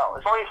fan will know.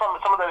 It's only some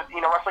of the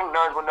wrestling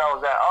nerds will know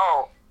that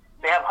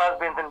they have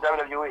husbands in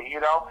WWE.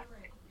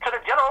 To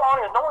the general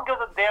audience, no one gives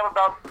a damn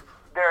about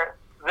their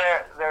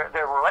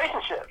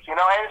relationships. And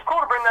it's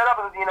cool to bring that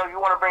up.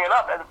 You want to bring it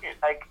up as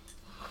like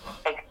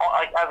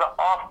as an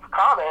off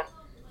comment,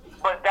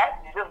 but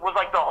that just was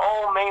like the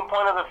whole main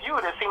point of the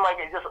feud. It seemed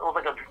like it was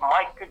like a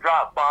mic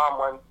drop bomb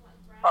when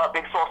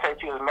Big Swole said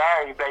she was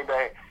married,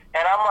 baby.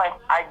 And I'm like,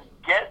 I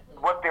get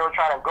what they were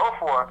trying to go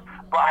for,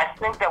 but I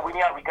think that we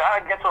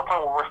gotta get to a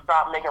point where we're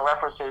stop making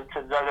references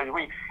to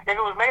WWE. If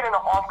it was made in an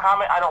off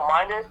comment, I don't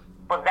mind it,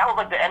 but that was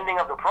like the ending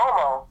of the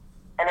promo,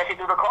 and then she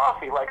threw the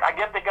coffee. Like, I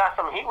get they got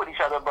some heat with each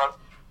other, but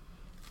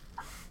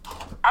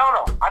I don't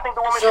know. I think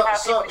the women should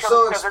have heat with each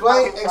other. So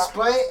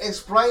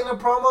explain the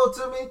promo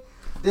to me.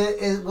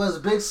 Was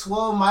Big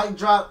Swole mic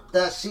drop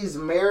that she's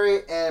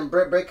married and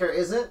Britt Baker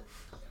isn't?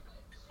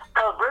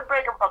 Because Britt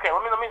Baker, okay,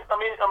 let me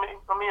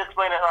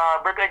explain it.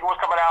 Britt Baker was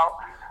coming out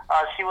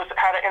She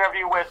had an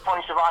interview with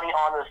Tony Schiavone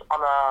on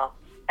the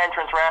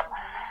entrance ramp,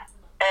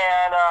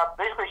 and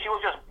basically she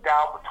was just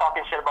down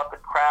talking shit about the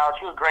crowd.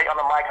 She was great on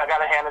the mic. I got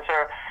to hand it to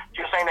her.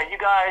 She was saying that you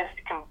guys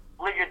can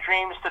live your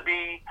dreams to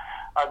be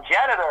a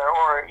janitor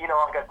or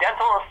like a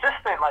dental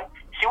assistant. Like,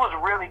 she was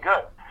really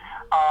good.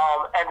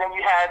 And then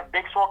you had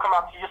Big Swole come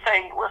out to just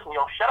say, listen,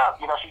 shut up.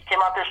 She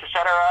came out there to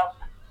shut her up.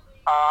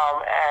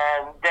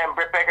 And then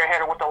Britt Baker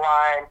hit her with the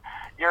line,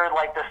 you're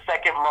like the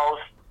second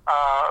most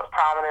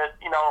prominent,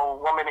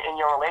 woman in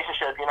your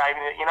relationship. You're not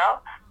even,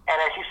 And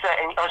then she said,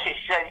 she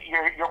said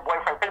your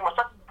boyfriend, pretty much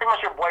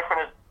your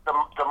boyfriend is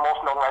the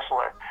most known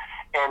wrestler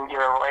in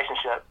your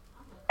relationship.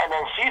 And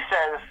then she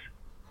says,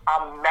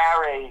 I'm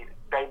married,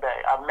 baby.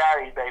 I'm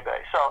married, baby.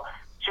 So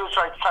she was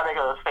trying to make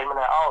a statement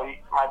that,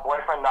 my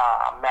boyfriend,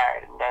 nah, I'm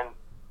married. And then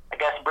I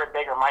guess Britt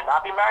Baker might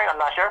not be married. I'm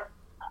not sure.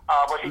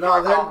 But she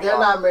no, they're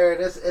not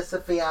married. It's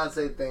a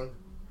fiance thing.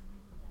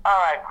 All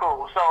right,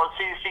 cool. So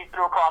she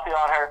threw a coffee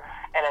on her,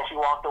 and then she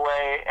walked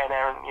away. And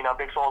then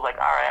Big Swole was like,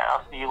 all right,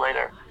 I'll see you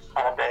later,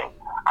 kind of thing.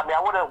 I mean,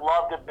 I would have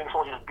loved if Big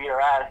Swole just beat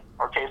her ass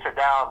or chased her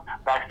down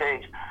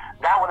backstage.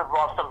 That would have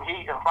brought some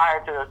heat and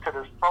fire to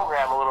this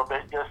program a little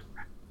bit. Just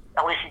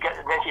at least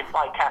then she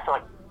like cast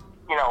like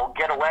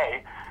get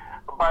away.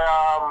 But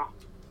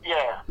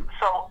yeah.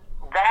 So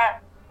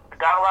that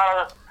got a lot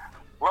of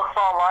looks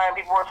online.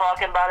 People were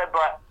talking about it,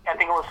 but I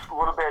think it was a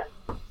little bit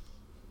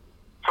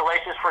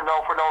salacious for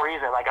no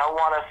reason. Like, I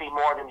want to see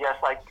more than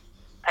just like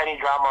petty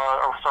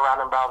drama or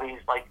surrounding about these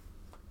like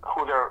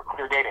who they're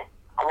dating.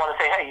 I want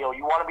to say, hey,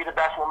 you want to be the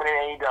best woman in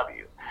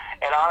AEW.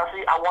 And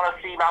honestly, I want to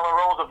see Nyla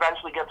Rose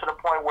eventually get to the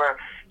point where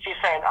she's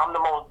saying, I'm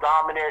the most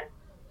dominant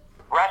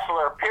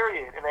wrestler,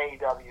 period, in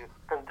AEW.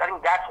 Because I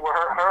think that's where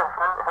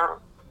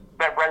her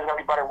bread is going to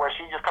be butter, where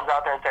she just comes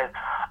out there and says,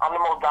 I'm the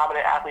most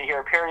dominant athlete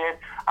here,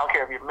 period. I don't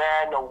care if you're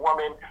man, no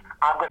woman.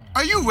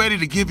 Are you ready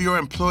to give your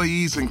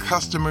employees and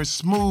customers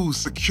smooth,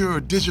 secure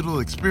digital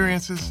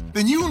experiences?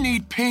 Then you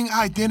need Ping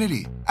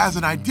Identity. As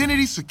an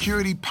identity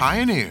security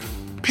pioneer,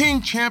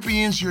 Ping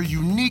champions your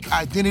unique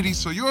identity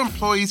so your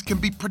employees can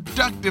be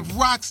productive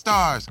rock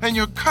stars and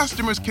your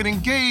customers can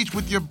engage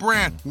with your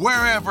brand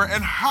wherever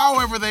and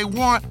however they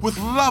want with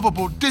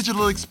lovable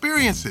digital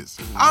experiences.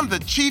 I'm the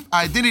Chief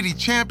Identity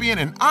Champion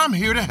and I'm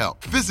here to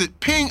help. Visit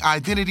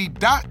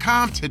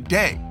pingidentity.com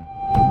today.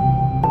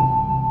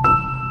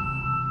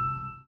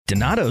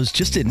 Donato's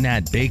just didn't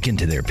add bacon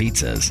to their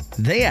pizzas.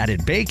 They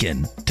added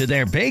bacon to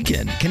their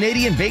bacon.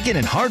 Canadian bacon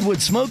and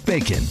hardwood smoked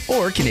bacon.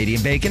 Or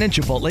Canadian bacon and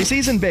Chipotle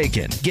seasoned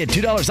bacon. Get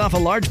 $2 off a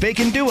large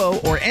bacon duo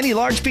or any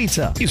large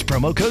pizza. Use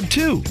promo code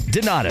 2.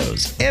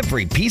 Donato's.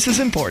 Every piece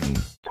is important.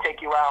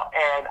 Take you out,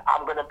 and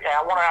I want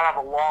to have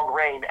a long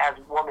reign as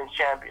women's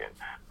champion.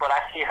 But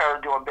I see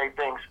her doing big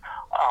things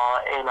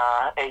in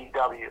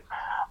AEW.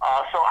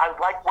 So I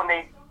like when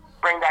they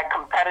bring that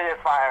competitive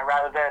fire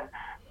rather than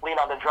lean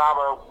on the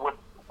drama with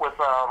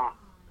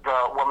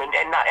the woman,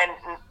 and not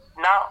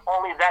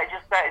only that,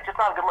 it's just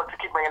not a good look to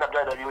keep bringing up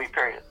WWE.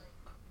 Period.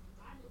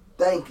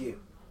 Thank you.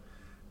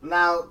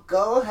 Now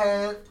go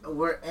ahead.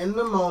 We're in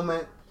the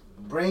moment.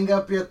 Bring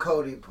up your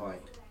Cody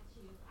point.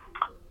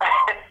 All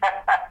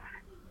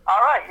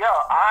right, and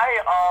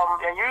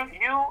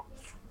you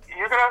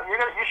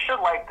should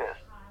like this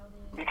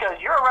because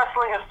you're a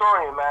wrestling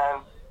historian,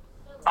 man.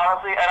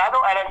 Honestly,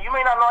 and you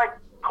may not know like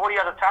Cody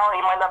as a talent.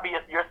 He might not be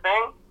your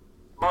thing,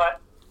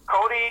 but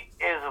Cody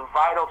is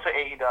vital to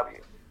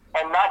AEW,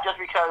 and not just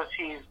because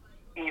he's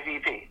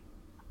EVP.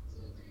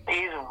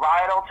 He's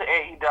vital to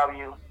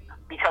AEW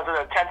because of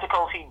the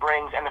tentacles he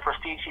brings and the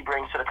prestige he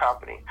brings to the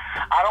company.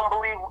 I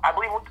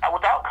believe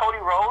without Cody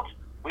Rhodes,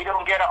 we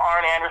don't get an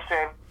Arn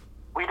Anderson,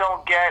 we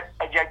don't get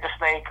a Jake the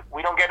Snake,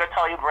 we don't get a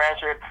Tully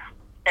Blanchard,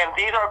 and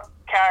these are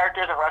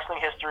characters in wrestling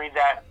history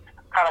that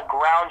kind of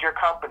ground your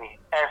company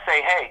and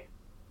say, hey,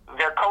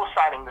 they're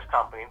co-signing this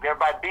company.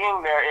 Thereby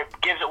being there, it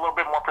gives it a little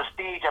bit more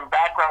prestige and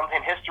background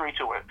and history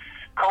to it.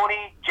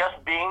 Cody just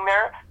being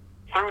there,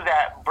 through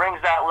that, brings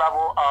that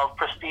level of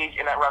prestige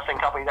in that wrestling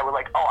company that we're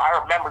like, oh, I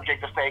remember Jake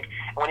the Snake.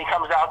 And when he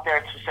comes out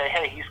there to say,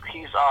 hey, he's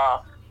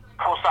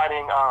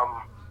co-signing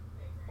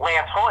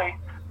Lance Hoyt,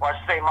 or I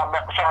should say,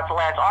 shout out to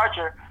Lance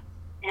Archer,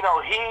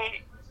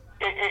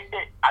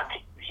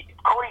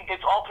 Cody,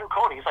 it's all through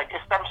Cody. It's like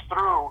it stems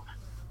through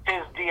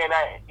his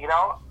DNA,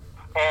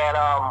 And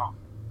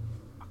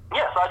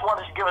yeah, so I just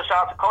wanted to give a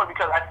shout out to Cody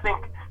because I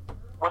think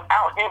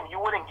without him,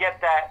 you wouldn't get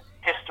that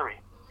history.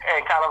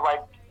 And kind of like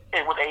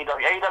it with AEW.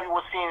 AEW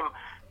would seem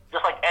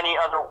just like any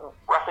other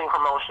wrestling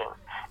promotion.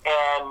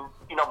 And,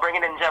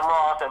 bringing in Jim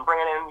Ross and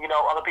bringing in,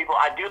 other people.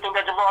 I do think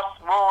that Jim Ross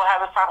will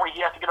have his time where he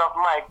has to get off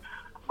the mic.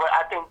 But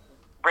I think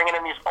bringing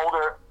in these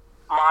older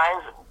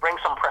minds brings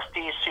some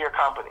prestige to your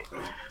company.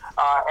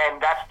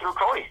 And that's through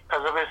Cody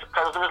because of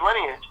his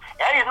lineage.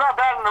 And he's not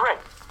bad in the ring.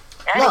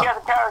 And he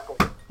has a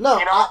character. No,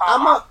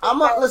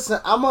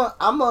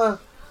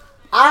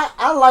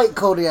 I like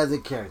Cody as a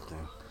character.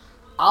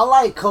 I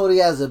like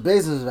Cody as a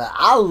businessman.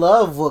 I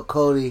love what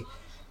Cody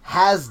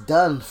has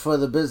done for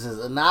the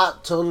business, and I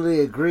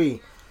totally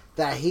agree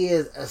that he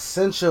is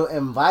essential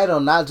and vital,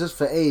 not just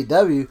for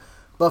AEW,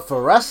 but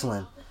for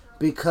wrestling,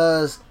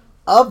 because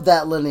of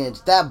that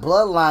lineage, that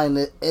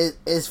bloodline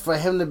is for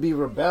him to be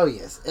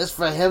rebellious. It's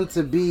for him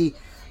to be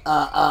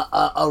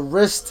a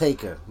risk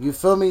taker. You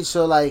feel me?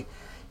 So like,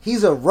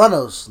 he's a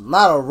Runos,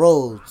 not a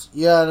Rhodes.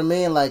 You know what I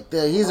mean? Like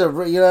he's a,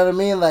 you know what I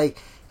mean? Like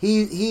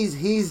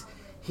he's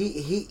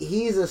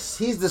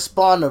the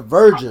spawn of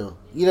Virgil.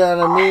 You know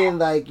what I mean?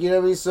 Like, you know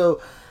what I mean?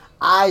 So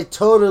I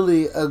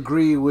totally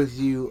agree with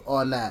you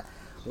on that.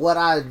 What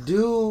I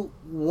do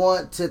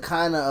want to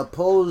kind of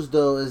oppose,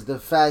 though, is the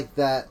fact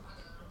that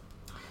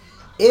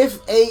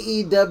if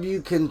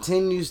AEW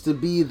continues to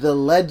be the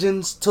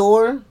Legends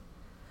Tour,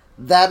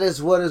 that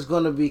is what is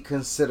going to be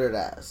considered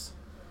as.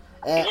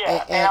 And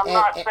I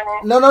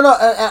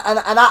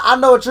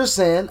know what you're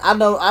saying. I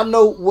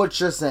know what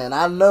you're saying.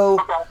 I know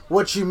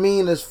what you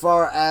mean as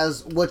far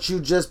as what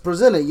you just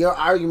presented. Your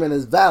argument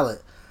is valid.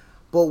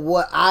 But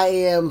what I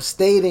am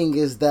stating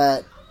is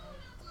that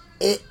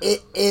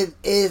it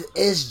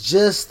is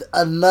just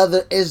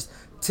another, is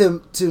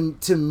to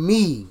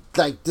me,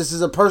 like, this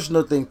is a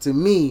personal thing. To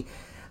me,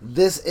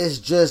 this is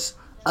just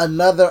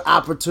another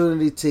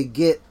opportunity to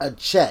get a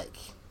check.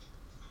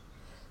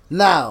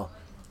 Now,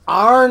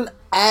 Arn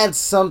adds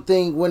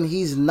something when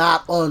he's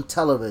not on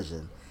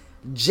television.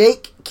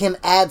 Jake can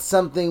add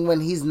something when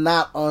he's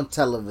not on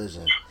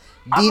television.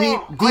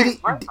 Granted,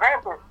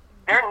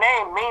 their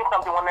name means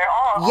something when they're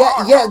on.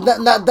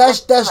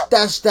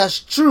 That's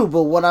true.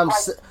 But what I'm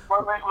saying,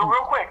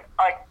 real quick,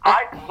 like,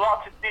 I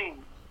want to see,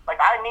 like,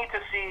 I need to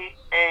see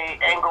a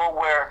angle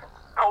where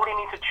Cody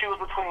needs to choose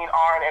between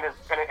Arn and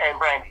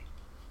Brandy.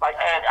 Like,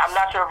 and I'm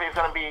not sure if it's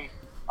gonna be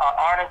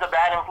Arn is a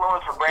bad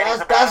influence for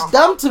Brandy. That's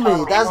dumb to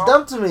me. That's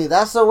dumb to me.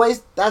 That's a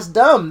waste. That's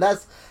dumb.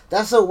 That's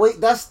a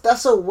waste.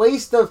 That's a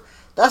waste of.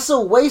 That's a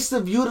waste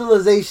of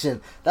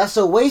utilization. That's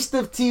a waste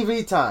of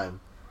TV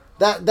time.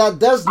 That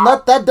does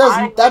nothing.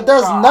 That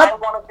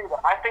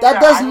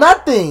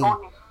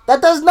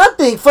does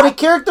nothing for the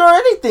character or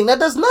anything. That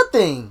does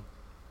nothing.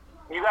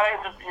 You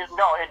gotta.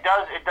 No, it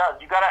does. It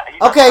does. You gotta.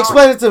 Okay,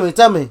 explain it to me.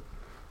 Tell me.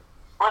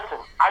 Listen,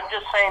 I'm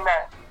just saying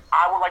that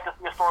I would like to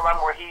see a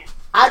storyline where he's.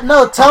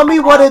 Tell me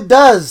what it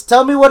does.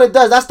 Tell me what it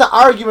does. That's the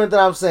argument that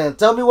I'm saying.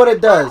 Tell me what it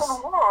does. You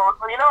know,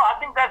 I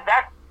think that's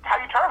how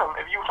you turn him.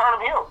 If you turn him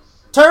heel.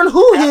 Turn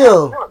who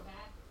heel?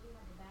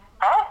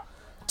 Huh?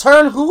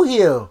 Turn who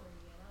heel?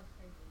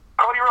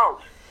 Cody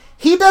Rhodes.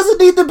 He doesn't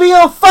need to be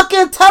on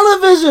fucking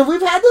television.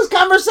 We've had this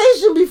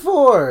conversation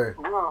before.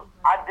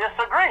 I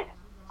disagree.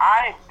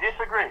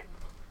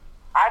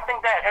 I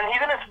think that, and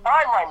he's in his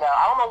prime right now.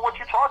 I don't know what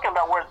you're talking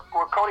about where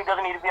Cody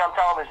doesn't need to be on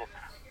television.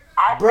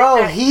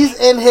 Bro, he's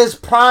in his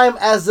prime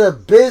as a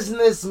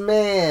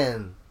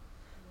businessman.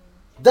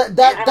 We're he's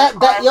not an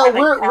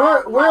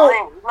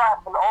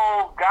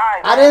old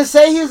guy. Man. I didn't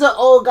say he's an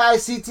old guy,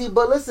 CT,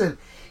 but listen,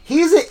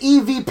 he's an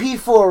EVP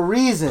for a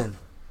reason,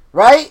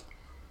 right?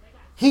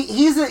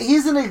 He's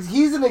an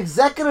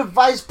executive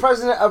vice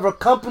president of a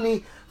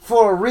company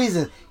for a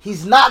reason.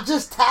 He's not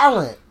just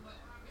talent.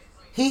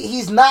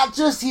 He's not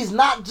just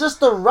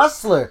a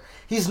wrestler.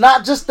 He's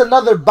not just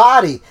another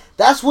body.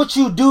 That's what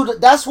you do.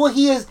 That's what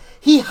he is.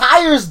 He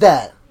hires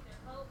that.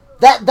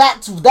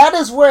 That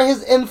is where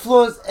his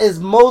influence is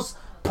most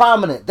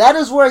prominent. That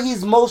is where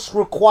he's most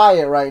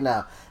required right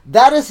now.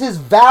 That is his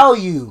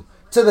value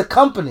to the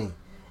company.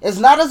 It's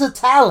not as a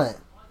talent.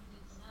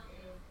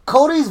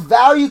 Cody's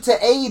value to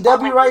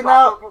AEW right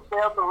now. I think you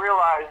fail to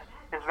realize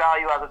his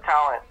value as a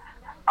talent.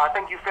 I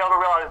think you fail to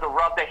realize the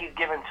rub that he's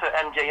given to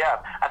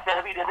MJF. I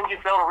think you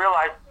fail to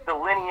realize the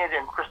lineage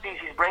and prestige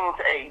he's bringing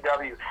to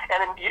AEW.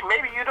 And then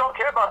maybe you don't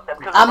care about that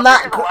because I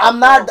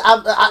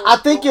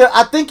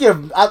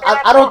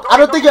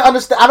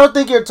don't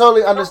think you're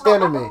totally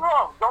understanding me.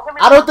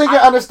 I don't think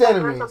you're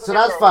understanding me. So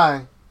that's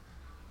fine.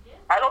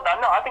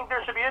 I think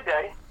there should be a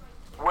day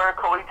where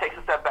Cody takes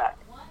a step back.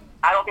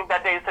 I don't think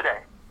that day is today.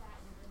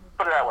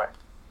 Put it that way.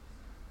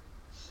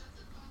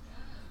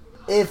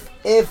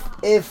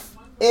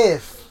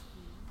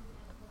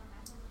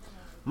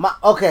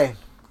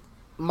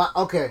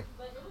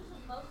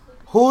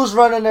 Who's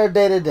running their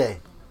day to day?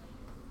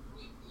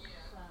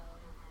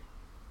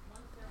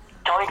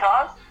 Tony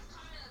Khan?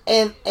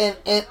 And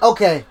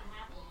okay.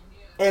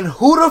 And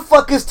who the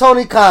fuck is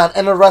Tony Khan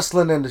in the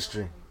wrestling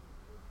industry?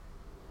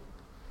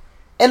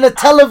 In the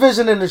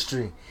television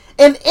industry?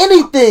 In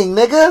anything,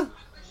 nigga?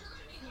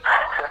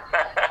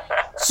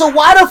 So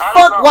why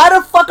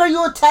the fuck are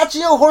you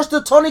attaching your horse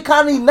to Tony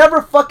Khan? He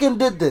never fucking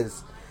did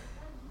this.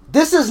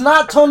 This is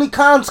not Tony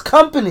Khan's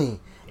company.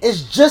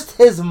 It's just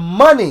his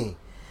money.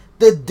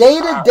 The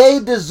day-to-day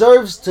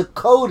deserves to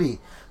Cody.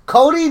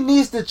 Cody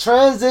needs to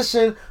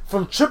transition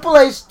from Triple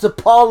H to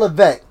Paul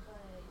Levesque.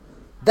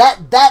 That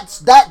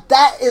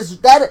is,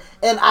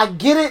 and I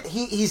get it.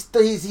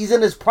 He's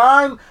in his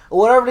prime or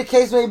whatever the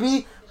case may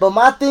be. But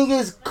my thing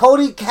is,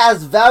 Cody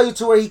has value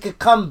to where he could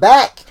come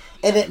back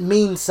and it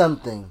means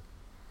something.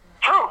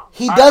 True.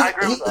 He does.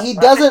 He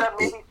doesn't.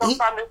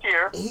 Sometime this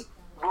year,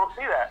 we'll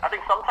see that. I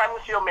think sometime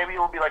this year, maybe it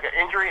will be like an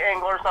injury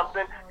angle or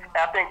something. And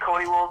I think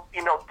Cody will,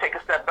 take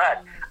a step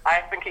back.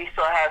 I think he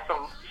still has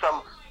some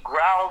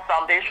ground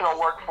foundational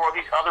work for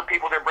these other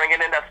people they're bringing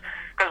in. That's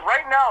because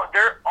right now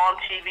they're on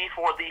TV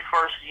for the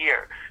first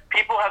year.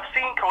 People have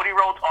seen Cody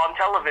Rhodes on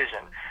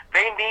television.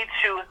 They need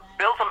to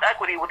build some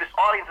equity with this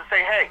audience and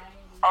say, hey,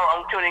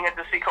 I'm tuning in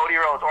to see Cody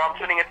Rhodes, or I'm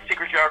tuning in to see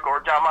Chris Jericho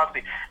or Jon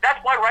Moxley. That's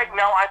why right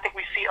now I think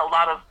we see a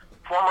lot of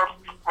former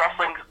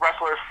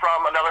wrestlers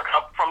from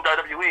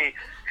WWE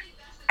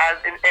as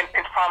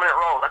in prominent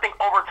roles. I think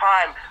over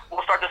time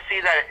we'll start to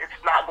see that it's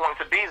not going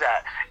to be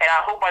that. And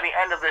I hope by the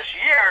end of this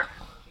year,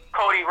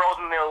 Cody Rhodes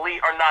and the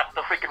Elite are not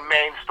the freaking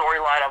main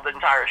storyline of the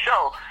entire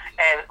show,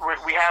 and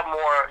we have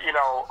more,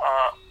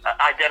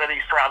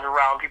 identity surrounded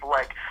around people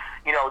like,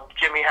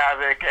 Jimmy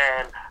Havoc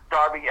and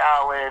Darby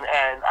Allin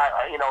and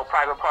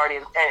Private Party,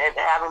 and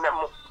having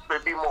them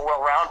be more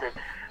well-rounded.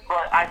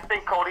 But I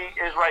think Cody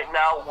is right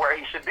now where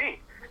he should be.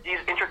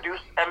 He's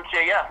introduced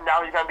MJF.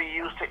 Now he's going to be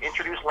used to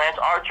introduce Lance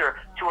Archer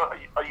to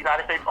a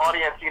United States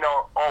audience,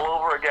 all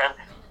over again.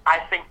 I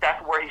think that's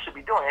where he should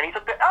be doing. And he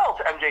took the L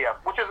to MJF,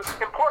 which is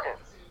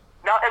important.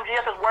 Now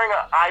MJF is wearing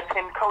an I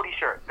Pin Cody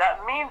shirt. That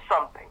means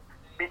something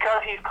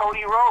because he's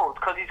Cody Rhodes,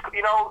 because he's,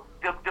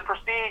 the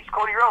prestige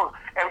Cody Rhodes.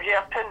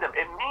 MJF pinned him.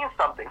 It means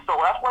something. So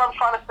that's what I'm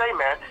trying to say,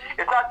 man.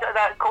 It's not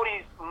that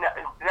Cody's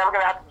never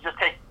going to have to just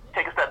take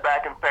a step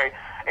back and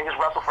just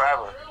wrestle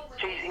forever.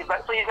 He's going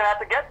to have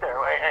to get there,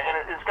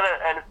 and it's going to.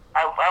 And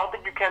I don't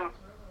think you can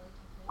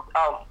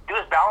do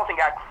this balancing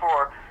act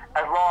for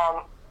as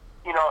long.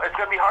 It's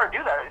going to be hard to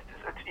do that.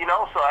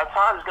 So at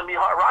times it's going to be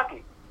hard,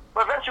 rocky,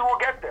 but eventually we'll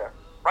get there.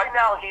 Right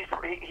now he's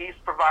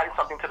providing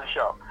something to the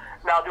show.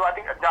 Now, do I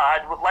think? No, I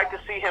would like to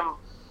see him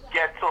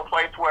get to a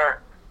place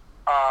where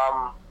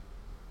I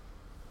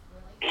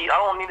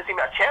don't need to see him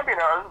as champion,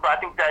 but I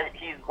think that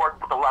he's worked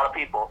with a lot of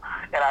people,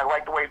 and I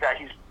like the way that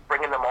he's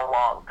bringing them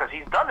along because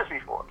he's done this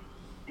before.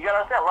 You gotta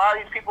understand, a lot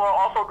of these people are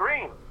also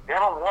green. They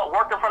haven't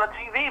worked in front of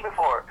TV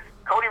before.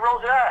 Cody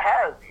Rhodes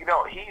has. He's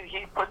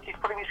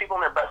putting these people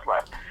in their best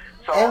life.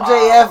 So,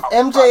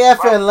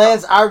 MJF and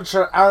Lance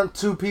Archer aren't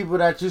two people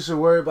that you should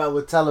worry about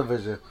with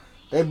television.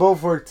 They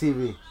both work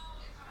TV.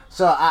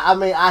 So I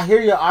mean, I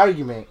hear your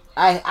argument.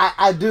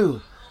 I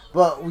do,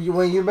 but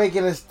when you're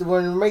making a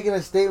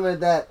statement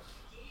that,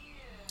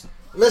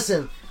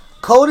 listen,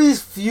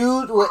 Cody's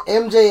feud with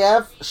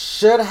MJF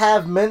should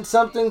have meant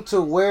something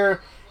to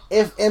where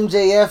if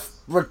MJF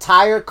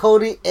retired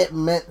Cody, it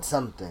meant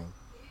something.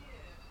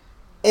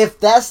 If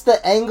that's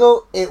the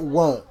angle, it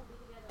won't.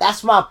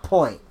 That's my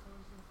point.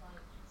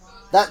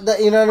 That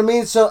you know what I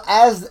mean? So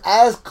as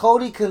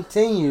Cody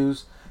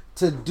continues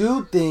to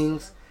do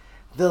things,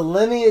 the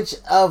lineage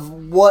of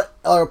what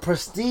or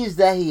prestige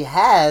that he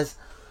has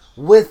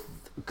with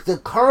the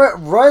current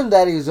run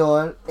that he's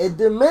on, it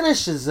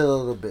diminishes a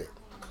little bit.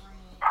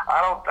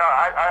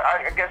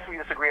 I guess we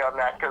disagree on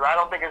that because I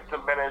don't think it's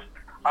diminished.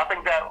 I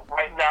think that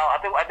right now, I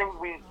think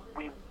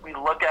we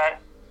look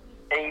at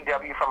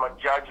AEW from a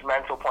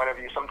judgmental point of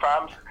view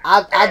sometimes.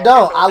 I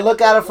don't. I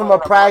look at it from a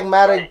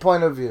pragmatic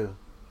point of view.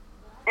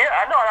 Yeah,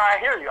 I know. I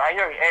hear you.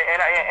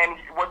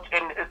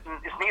 And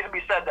it needs to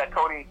be said that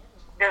Cody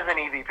is an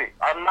EVP.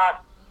 I'm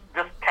not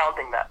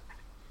discounting that,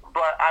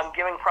 but I'm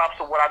giving props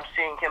to what I'm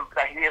seeing him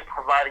that he is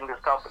providing this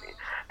company.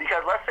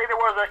 Because let's say there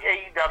was an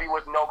AEW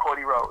with no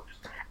Cody Rhodes,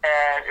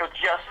 and it was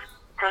just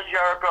Chris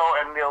Jericho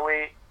and the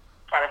Elite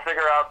trying to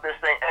figure out this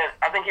thing. And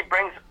I think he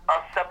brings a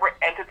separate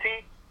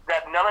entity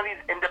that none of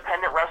these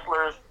independent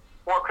wrestlers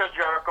or Chris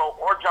Jericho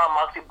or Jon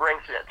Moxley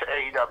brings it to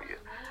AEW.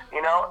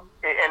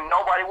 And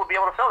nobody would be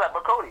able to fill that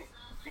but Cody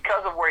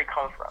because of where he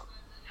comes from.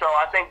 So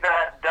I think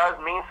that does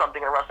mean something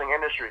in the wrestling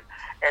industry,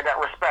 and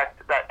that respect,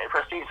 that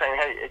prestige, saying,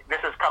 hey,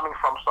 this is coming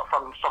from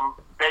some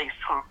base,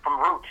 from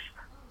roots,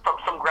 from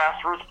some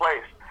grassroots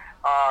place.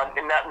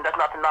 And that's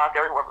not to knock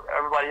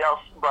everybody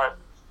else,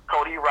 but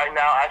Cody right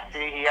now, I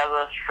see he has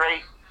a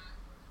straight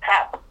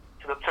tap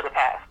to the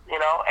past,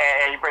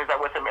 and he brings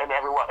that with him in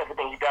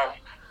everything he does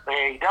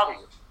in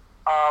AEW.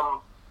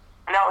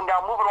 Now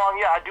moving along,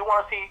 yeah, I do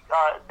want to see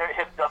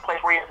the place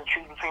where he has to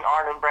choose between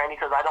Arn and Brandy,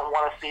 because I don't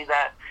want to see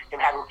that him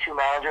having two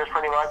managers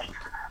pretty much.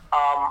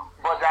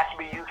 But that should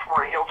be used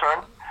for a heel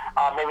turn.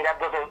 Maybe that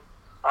doesn't,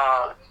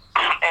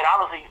 and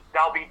obviously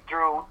that'll be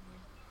through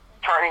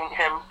turning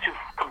him to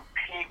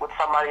compete with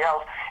somebody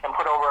else and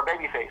put over a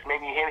babyface.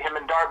 Maybe him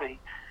and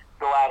Darby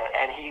go at it,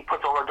 and he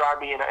puts over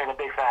Darby in a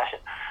big fashion.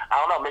 I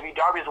don't know. Maybe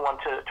Darby's the one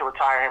to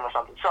retire him or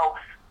something. So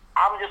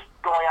I'm just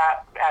going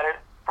at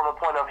it from a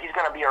point of he's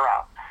going to be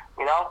around.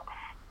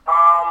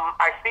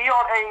 I see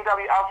on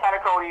AEW outside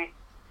of Cody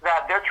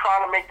that they're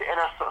trying to make the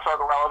inner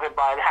circle relevant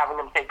by having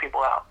them take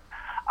people out.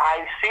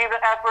 I see the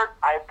effort.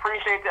 I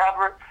appreciate the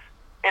effort.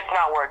 It's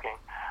not working.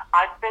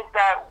 I think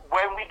that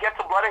when we get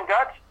to Blood and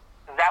Guts,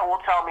 that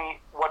will tell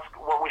me what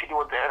we should do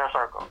with the inner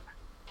circle.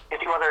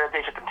 Whether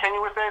they should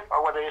continue with it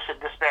or whether they should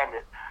disband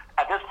it.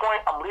 At this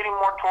point, I'm leaning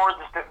more towards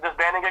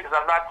disbanding it because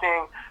I'm not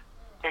seeing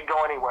it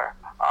go anywhere.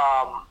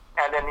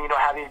 And then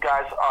have these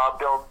guys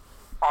build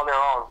on their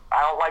own.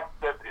 I don't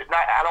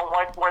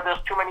like where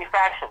there's too many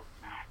factions.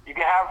 You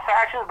can have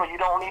factions, but you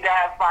don't need to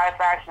have 5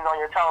 factions on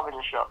your television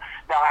show.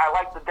 Now, I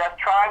like the Death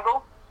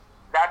Triangle,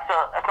 that's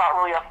not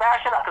really a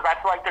fashion because I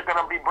feel like they're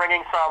going to be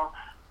bringing some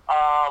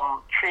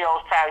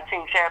trios tag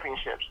team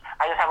championships.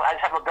 I just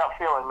have a gut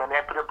feeling, man.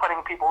 They're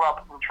putting people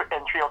up in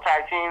trio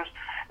tag teams.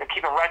 They're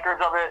keeping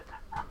records of it.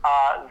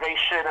 They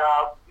should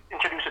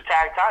introduce a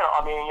tag title.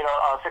 I mean,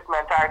 a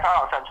 6-man tag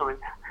title essentially,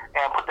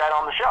 and put that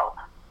on the show.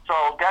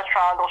 So Death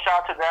Triangle,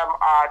 shout out to them.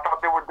 I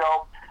thought they were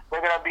dope.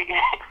 They're gonna be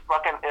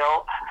fucking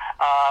ill.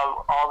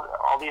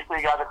 All these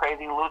three guys are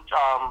crazy.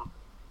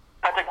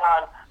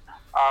 Pentagon,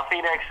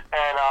 Phoenix,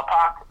 and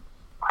Pac,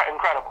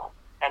 incredible.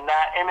 And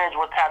that image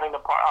with having the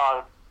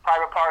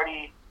private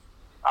party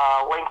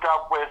linked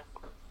up with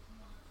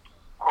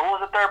who was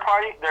the third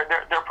party?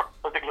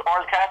 Was it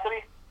Orange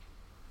Cassidy?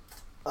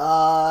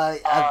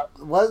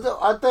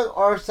 I think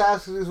Orange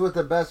Cassidy was with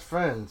the Best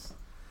Friends.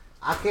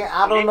 I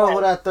don't know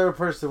who that third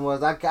person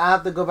was. I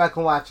have to go back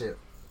and watch it.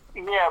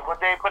 Yeah, but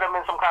they put him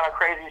in some kind of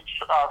crazy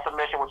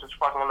submission, which is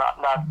fucking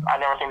not. I've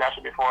never seen that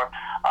shit before.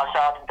 Shout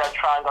out to Death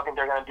Triangle. I think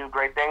they're gonna do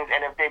great things.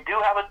 And if they do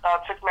have a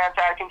 6-man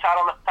tag team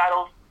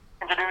titles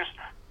introduced,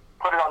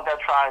 put it on Death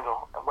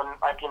Triangle. When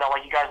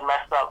you guys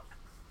messed up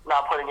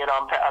not putting it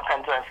on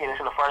Penta and Phoenix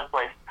in the first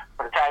place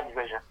for the tag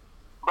division.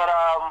 But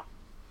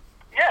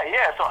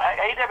yeah. So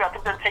AEW, I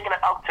think they're taking an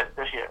uptick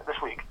this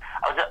week.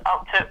 I was just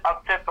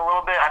uptick a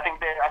little bit. I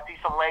see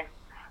some legs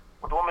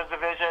with the women's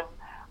division.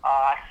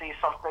 I see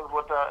some things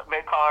with the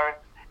mid card,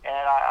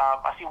 and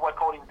I see what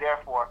Cody's there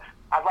for.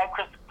 I like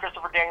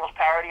Christopher Daniels'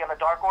 parody on the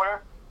Dark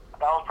Order.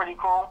 That was pretty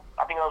cool.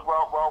 I think it was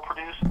well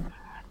produced.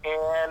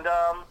 And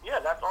yeah,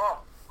 that's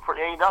all for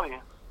AEW.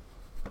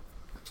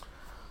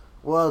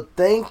 Well,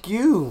 thank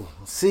you,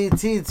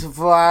 CT,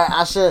 for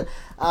I should.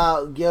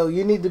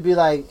 You need to be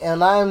like,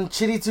 and I'm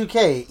Chidi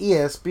Tuke,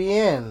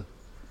 ESPN.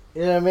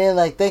 You know what I mean?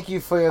 Like, thank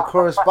you for your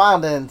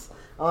correspondence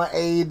on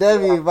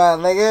AEW, my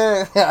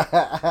nigga.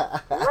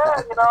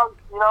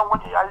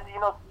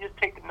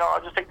 I'll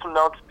just take some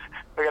notes,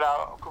 figure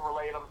out who can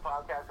relate on the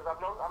podcast because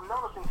I'm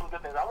noticing some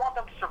good things. I want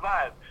them to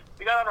survive.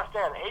 You gotta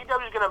understand,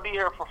 AEW is gonna be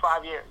here for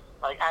 5 years,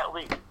 like at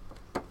least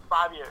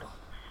 5 years.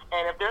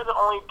 And if they're the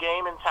only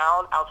game in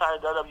town outside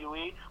of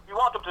WWE, we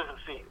want them to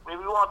succeed. We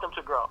want them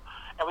to grow,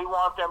 and we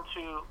want them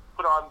to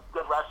put on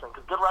good wrestling.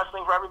 Because good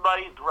wrestling for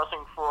everybody,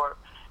 wrestling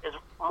is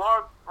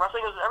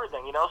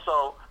everything,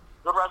 So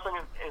good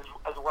wrestling is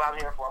what I'm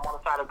here for. I'm on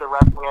the side of good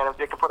wrestling, and if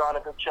they can put on a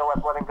good show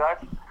at Blood and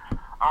Guts,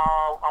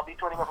 I'll be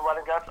tuning in for Blood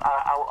and Guts.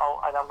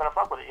 And I'm gonna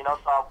fuck with it,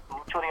 So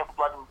I'm tuning in for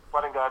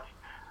Blood and Guts.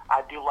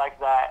 I do like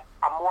that.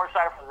 I'm more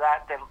excited for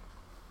that than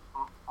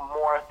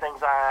more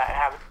things I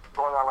have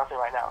going on wrestling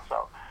right now.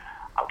 So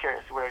I'm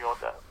curious where you go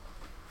with that.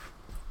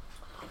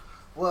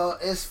 Well,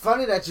 it's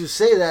funny that you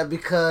say that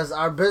because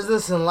our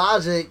business and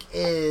logic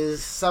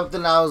is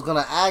something I was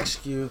gonna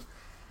ask you.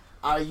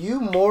 Are you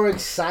more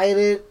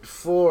excited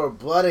for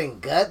Blood and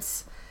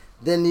Guts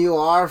than you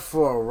are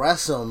for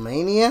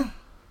WrestleMania?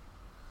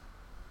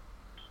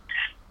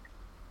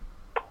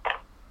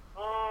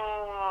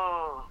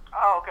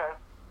 Okay.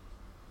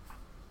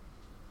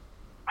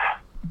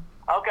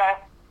 Okay.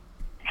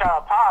 You're trying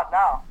to pod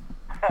now.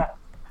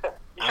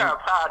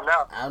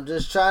 I'm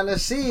just trying to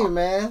see,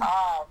 man.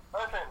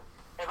 Listen,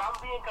 if I'm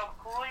being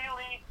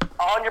completely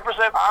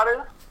 100%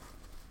 honest,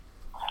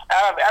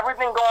 out of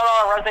everything going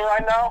on in wrestling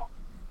right now,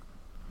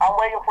 I'm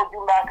waiting for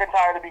Drew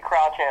McIntyre to be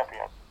crown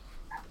champion.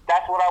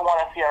 That's what I want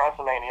to see at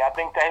WrestleMania. I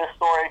think that his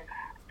story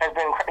has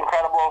been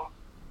incredible,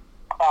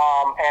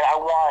 and I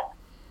want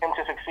him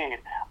to succeed.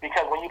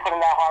 Because when you put in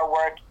that hard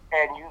work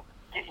and you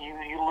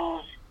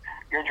lose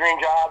your dream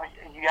job,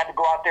 you have to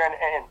go out there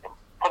and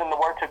put in the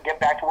work to get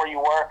back to where you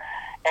were,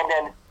 and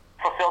then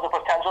fulfill the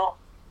potential.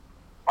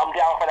 I'm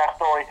down for that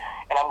story,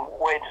 and I'm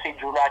waiting to see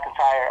Drew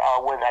McIntyre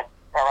win at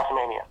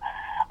WrestleMania.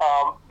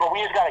 But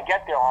we just got to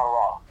get there on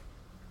Raw.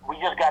 We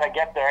just got to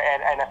get there,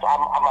 and so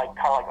I'm like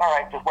kind of like, all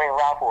right, just waiting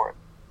around for it.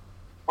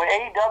 With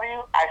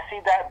AEW, I see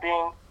that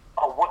being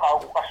a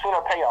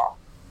sooner payoff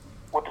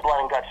with the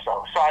Blood and Guts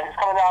show. So it's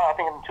coming out, I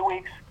think, in 2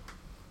 weeks.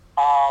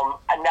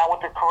 And now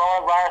with the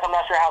coronavirus, I'm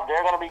not sure how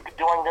they're going to be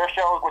doing their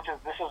shows,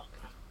 this is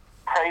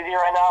crazy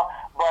right now.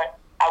 But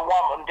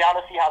I'm down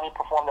to see how they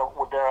perform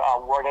with their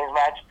War Games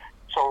match.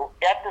 So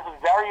at this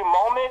very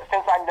moment,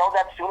 since I know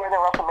that sooner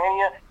than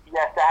WrestleMania,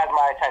 yes, that has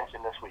my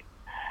attention this week.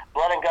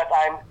 Blood and Guts,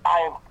 I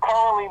am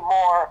currently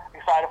more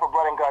excited for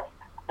Blood and Guts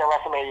than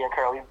WrestleMania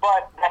currently,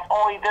 but that's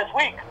only this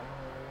week.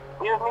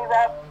 We just need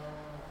that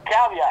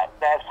caveat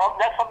that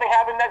something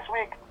happened next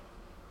week,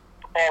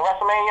 and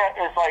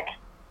WrestleMania is like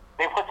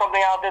they put something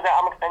out there that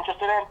I'm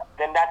interested in,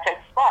 then that takes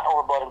spot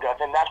over Blood and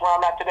Guts, and that's where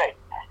I'm at today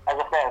as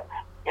a fan.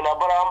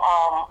 But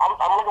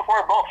I'm looking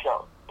forward to both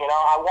shows.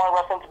 I want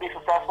wrestling to be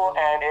successful,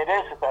 and it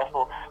is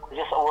successful.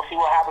 We'll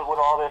see what happens with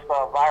all this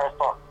virus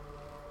talk.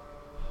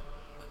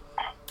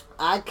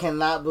 I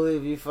cannot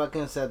believe you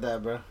fucking said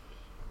that, bro.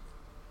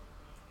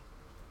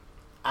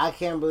 I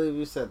can't believe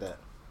you said that.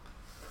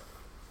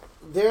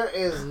 There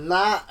is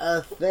not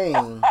a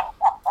thing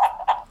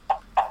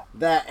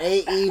that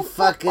AE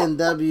fucking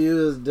W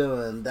is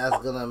doing that's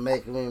gonna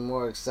make me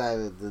more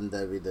excited than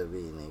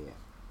WWE, nigga.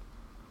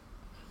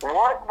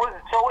 What was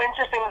so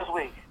interesting this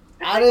week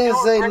I didn't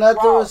say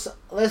nothing was...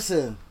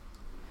 Listen,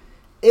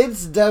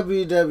 it's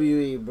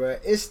WWE, bro.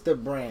 It's the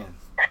brand.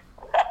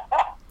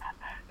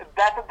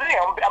 That's the thing.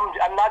 I'm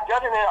not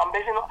judging it. I'm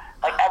basing it...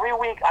 Like, every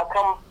week I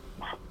come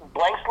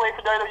blank slate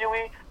for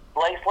WWE,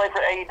 blank slate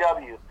for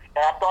AEW.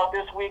 And I thought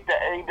this week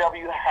that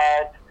AEW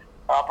had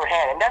upper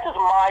hand. And that's just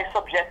my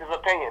subjective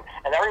opinion.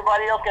 And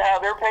everybody else can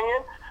have their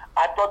opinion.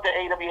 I thought that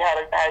AEW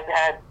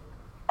had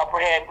upper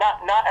hand.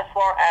 Not as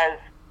far as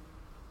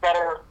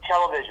better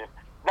television.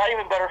 Not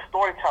even better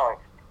storytelling.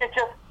 It's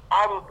just,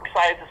 I'm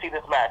excited to see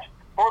this match.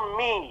 For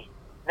me,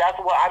 that's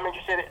what I'm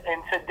interested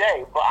in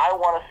today. But I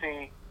want to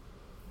see...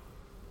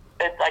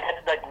 It's like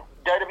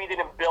WWE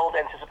didn't build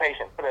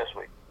anticipation for this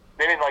week.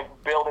 They didn't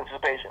build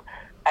anticipation.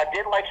 I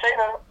did like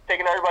Shayna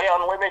taking everybody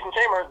on the Elimination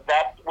Chamber.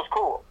 That was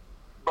cool,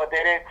 but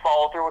they didn't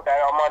follow through with that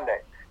on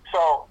Monday.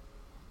 So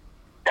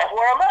that's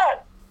where I'm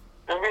at.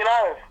 Just being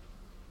honest.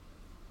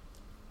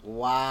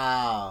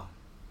 Wow.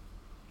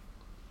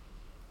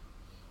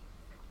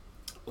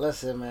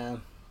 Listen,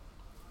 man.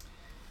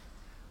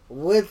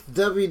 With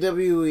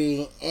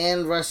WWE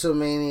and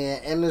WrestleMania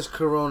and this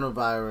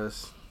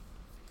coronavirus,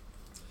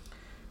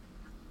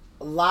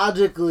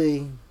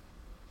 logically,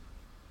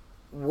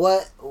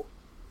 what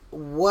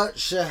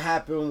should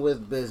happen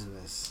with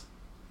business?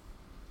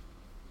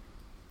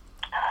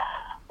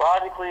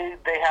 Logically,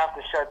 they have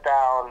to shut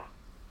down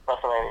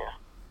WrestleMania.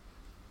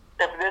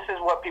 If this is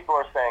what people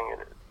are saying it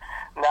is.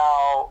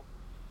 Now,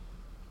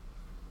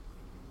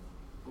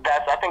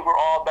 I think we're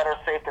all better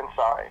safe than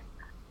sorry,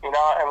 and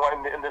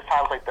in this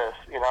times like this,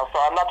 so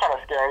I'm not trying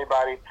to scare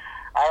anybody.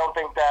 I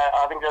think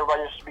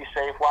everybody should be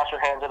safe, wash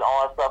your hands and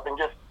all that stuff, and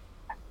just,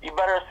 you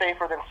better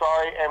safer than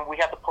sorry, and we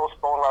have to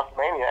postpone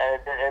WrestleMania,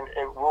 and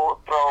it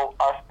will throw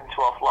us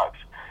into a flux.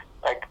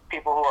 Like,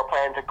 people who are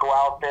planning to go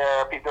out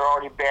there, they're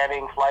already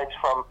banning flights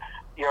from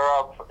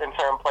Europe in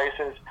certain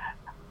places.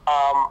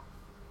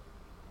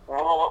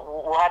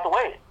 We'll have to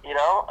wait,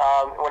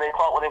 When they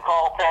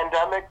call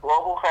pandemic,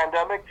 global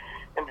pandemic,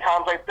 in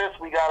times like this,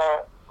 we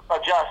gotta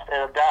adjust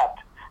and adapt,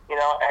 and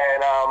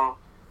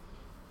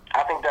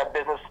I think that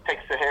business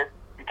takes a hit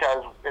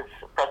because it's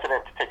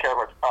precedent to take care of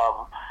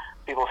our,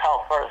 people's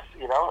health first,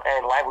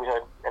 and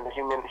livelihood and the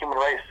human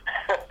race.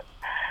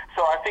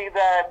 So I think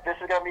that this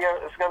is gonna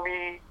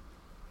be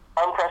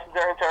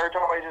unprecedented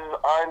territory, just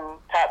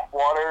untapped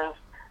waters.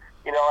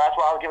 That's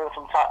why I was giving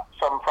some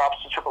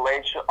props to Triple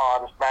H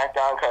on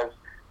SmackDown, because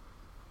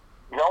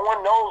no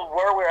one knows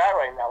where we're at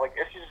right now. Like,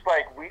 it's just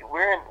like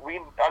we're in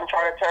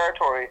uncharted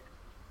territory,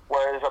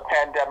 where there's a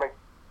pandemic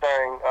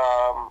thing.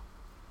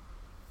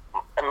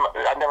 And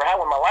I've never had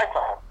one in my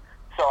lifetime,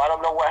 so I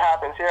don't know what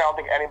happens here. I don't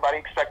think anybody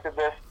expected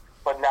this.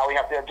 But now we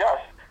have to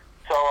adjust.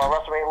 So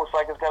WrestleMania looks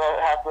like it's gonna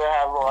have to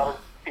have a lot of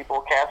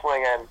people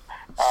canceling, and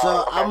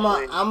so I'm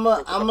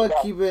gonna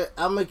keep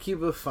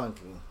it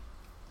funky.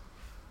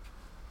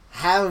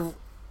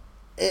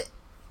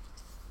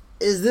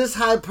 Is this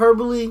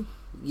hyperbole?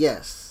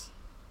 Yes.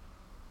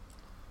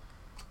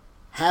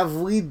 Have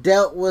we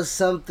dealt with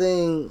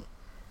something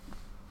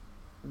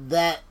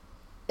that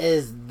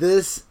is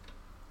this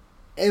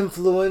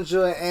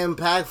influential and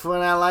impactful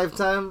in our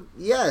lifetime?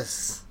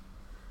 Yes.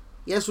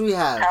 Yes, we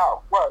have.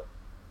 How? What?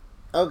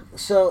 Okay,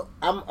 so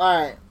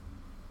alright.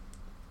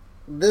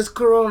 This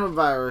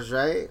coronavirus,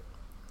 right?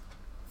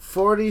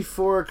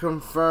 44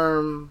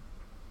 confirmed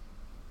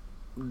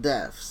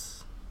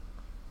deaths.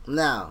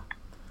 Now,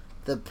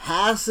 the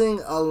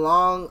passing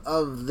along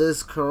of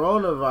this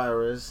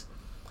coronavirus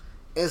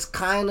is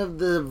kind of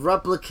the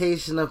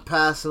replication of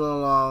passing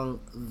along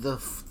the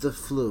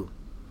flu,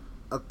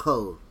 a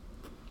cold.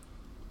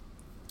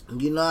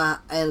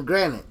 And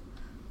granted,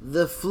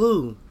 the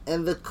flu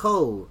and the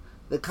cold,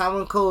 the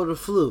common cold or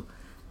flu,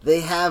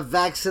 they have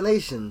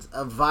vaccinations.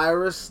 A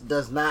virus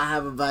does not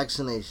have a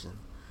vaccination.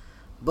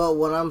 But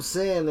what I'm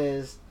saying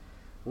is,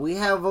 we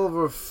have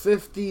over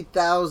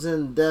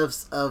 50,000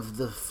 deaths of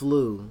the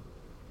flu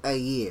a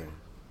year.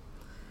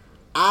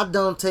 I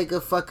don't take a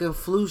fucking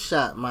flu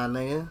shot, my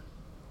nigga.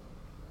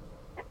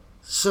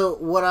 So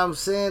what I'm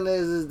saying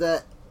is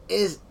that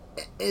it's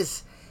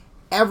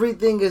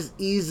everything is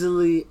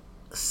easily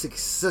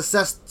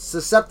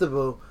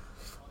susceptible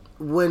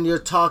when you're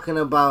talking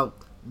about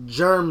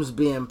germs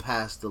being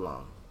passed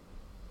along.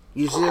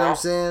 You see what I'm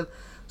saying?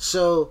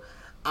 So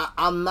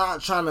I'm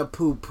not trying to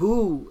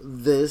poo-poo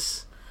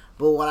this,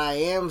 but what I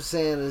am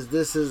saying is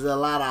this is a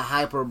lot of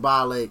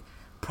hyperbolic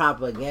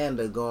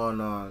propaganda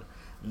going on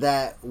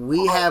that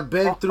we have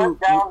been through.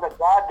 Down the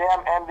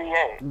goddamn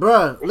NBA.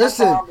 Bruh,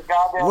 listen.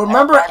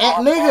 Remember,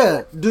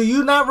 nigga, do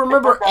you not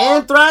remember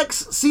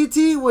Anthrax,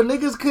 CT, when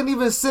niggas couldn't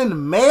even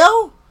send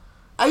mail?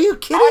 Are you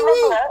kidding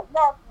me? That.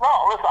 No,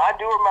 listen, I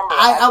do remember.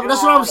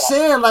 That's what I'm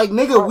saying. Like,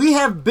 nigga, we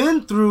have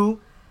been through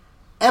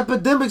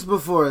epidemics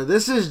before.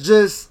 This is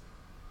just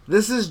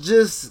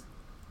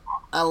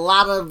a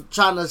lot of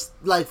trying to,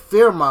 like,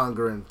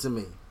 fear-mongering to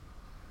me.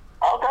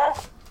 Okay.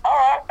 All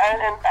right.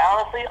 And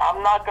honestly,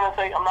 I'm not going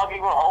to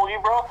even hold you,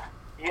 bro.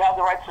 You have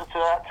the right to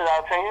that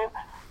opinion.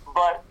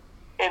 But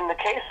in the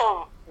case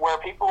of where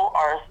people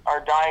are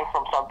dying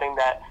from something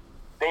that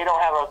they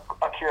don't have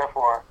a cure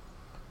for,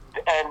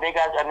 and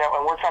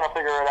and we're trying to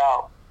figure it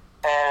out.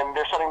 And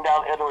they're shutting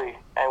down Italy,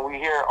 and we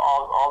hear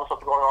all the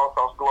stuff going on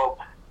across the globe.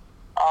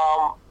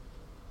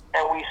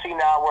 And we see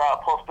now we're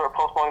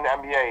postponing the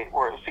NBA.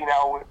 We see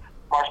now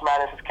March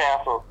Madness is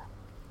canceled.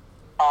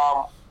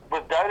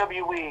 With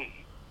WWE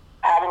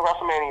having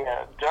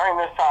WrestleMania during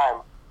this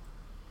time,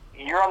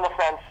 you're on the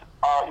fence.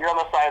 You're on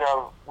the side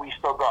of we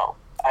still go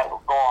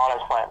on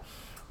as planned.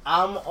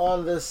 I'm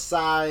on the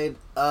side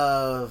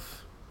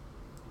of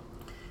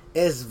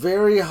it's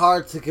very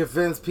hard to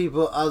convince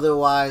people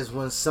otherwise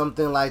when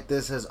something like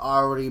this has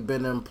already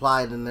been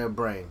implied in their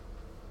brain.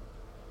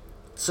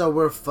 So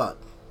we're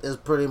fucked. Is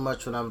pretty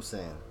much what I'm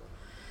saying.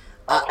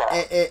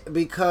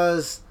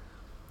 Because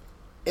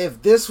if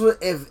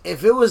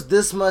it was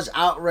this much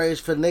outrage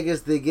for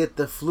niggas to get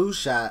the flu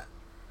shot,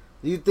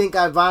 do you think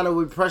Ivana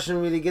would pressure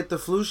me to get the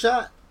flu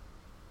shot?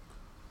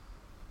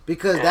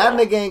 Because that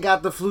nigga ain't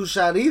got the flu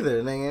shot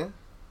either, nigga.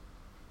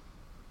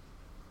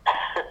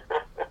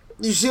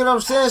 You see what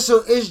I'm saying?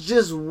 So it's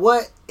just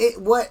what is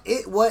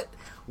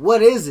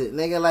it,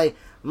 nigga?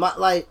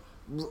 What?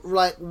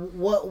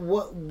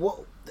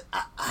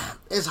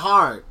 It's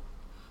hard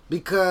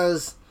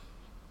because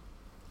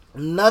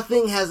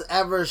nothing has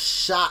ever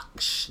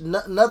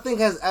nothing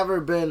has ever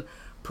been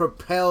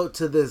propelled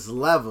to this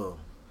level.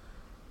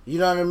 You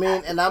know what I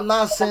mean? And I'm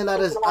not saying that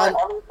it's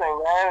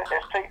everything, man.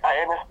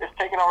 It's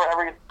taking over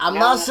everything. I'm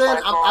not saying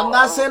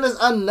it's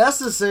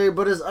unnecessary,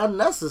 but it's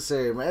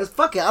unnecessary, man. It's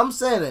fuck it. I'm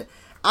saying it.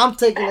 I'm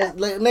taking it,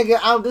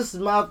 nigga. This is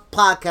my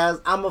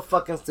podcast. I'ma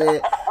fucking say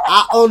it.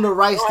 I own the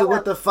rights to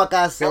what the fuck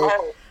I say,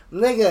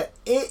 nigga.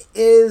 It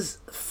is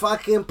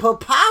fucking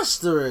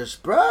preposterous,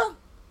 bruh.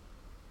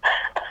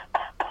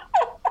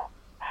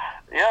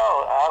 Yo,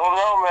 I don't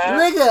know, man.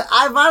 Nigga,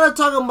 Ivana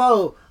talking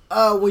about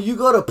when you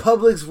go to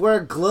Publix, wear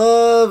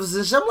gloves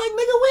and shit. I'm like,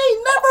 nigga, we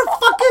ain't never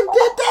fucking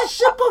did that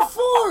shit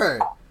before.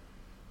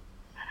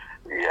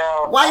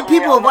 Yeah, White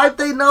people wipe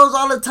their nose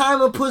all the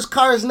time and push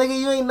cars, nigga.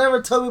 You ain't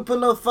never told me to put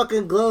no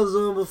fucking gloves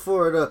on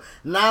before, though.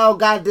 Now,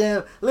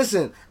 goddamn,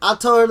 listen, I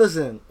told her,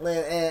 listen,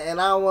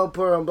 and I don't want to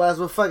put her on blast,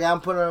 but fuck it, I'm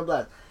putting her on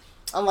blast.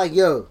 I'm like,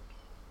 yo,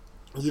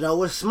 you know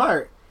what's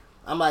smart?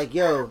 I'm like,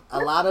 yo, a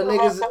lot of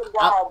niggas,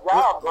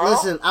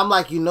 listen, I'm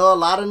like, you know, a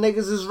lot of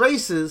niggas is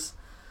racist.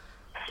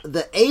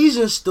 The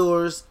Asian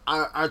stores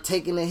are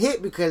taking a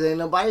hit because ain't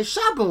nobody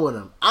shopping with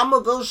them. I'm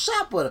going to go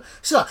shop with them.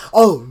 She's like,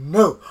 oh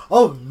no,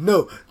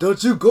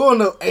 don't you go in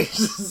no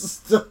Asian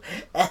store.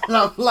 And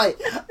I'm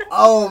like,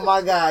 oh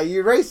my God,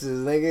 you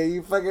racist, nigga.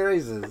 You fucking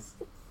racist.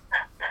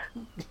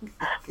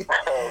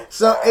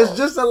 So it's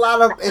just a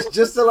lot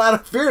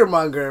of fear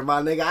mongering,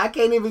 my nigga. I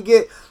can't even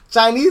get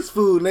Chinese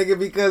food, nigga,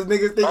 because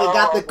niggas think it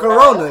got the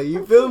corona.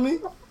 You feel me?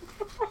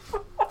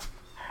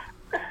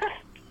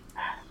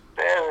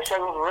 Damn, the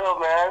struggle's real,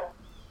 man.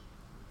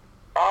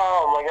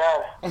 Oh my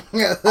God. I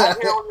hear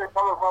where you're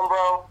coming from,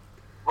 bro,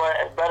 but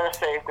it's better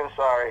safe than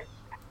sorry.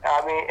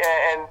 I mean,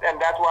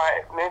 and that's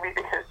why maybe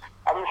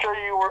I'm sure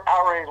you were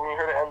outraged when you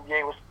heard the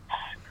NBA was.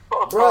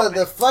 Bro,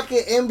 the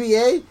fucking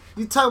NBA.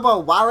 You talking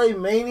about Ware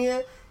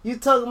Mania? You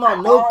talking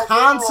about no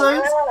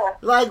concerts? Yeah.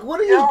 Like, what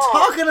are you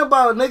talking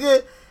about,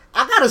 nigga?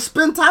 I gotta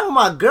spend time with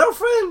my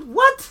girlfriend?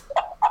 What?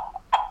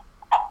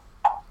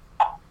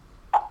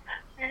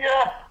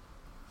 Yeah.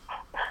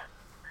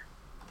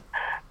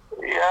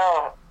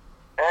 Yeah.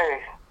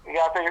 Hey, it's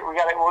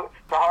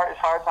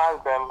hard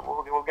times, man.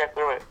 We'll get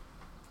through it.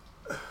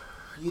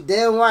 You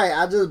damn right.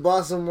 I just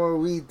bought some more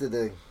weed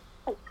today.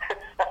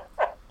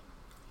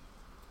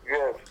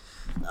 Good.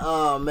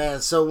 Oh,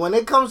 man. So, when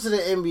it comes to the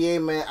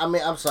NBA, man,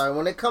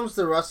 when it comes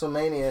to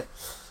WrestleMania,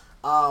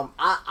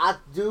 I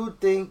do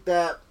think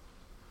that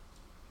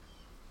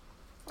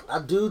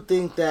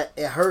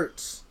it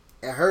hurts.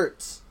 It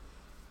hurts.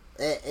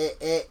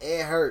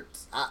 It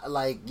hurts.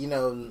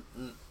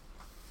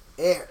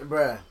 It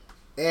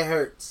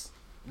hurts.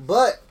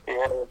 But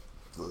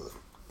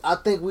I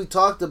think we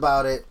talked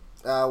about it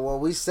when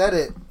we said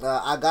it.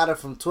 I got it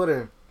from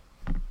Twitter.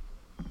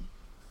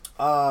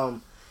 The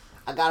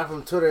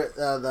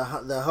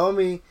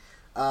homie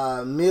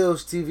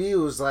Mills TV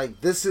was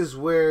like, "This is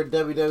where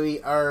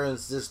WWE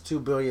earns this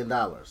 $2 billion."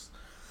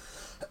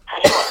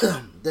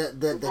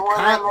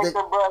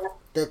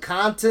 The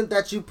content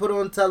that you put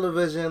on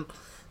television,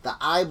 the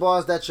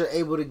eyeballs that you're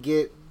able to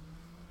get,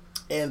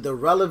 and the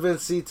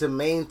relevancy to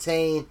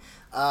maintain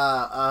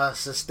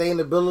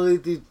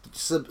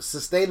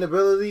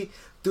sustainability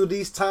through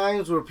these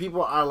times where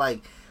people are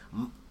like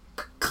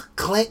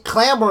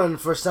clamoring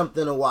for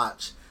something to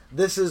watch.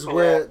 This is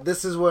where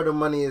the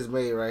money is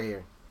made right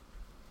here.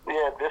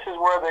 Yeah, this is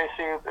where they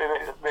see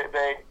they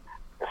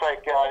it's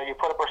like you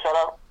put a percent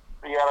up,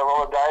 you gotta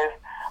roll the dice.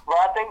 But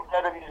I think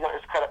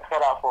WWE's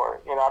cut out for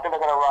it. You know, I think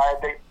they're gonna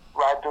ride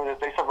through this.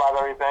 They survive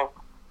everything.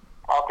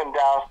 Up and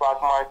down stock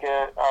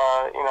market,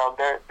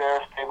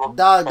 they're stable.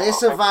 Dog, they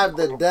survived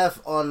the death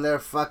on their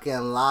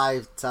fucking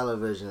live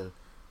television.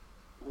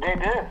 They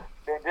did.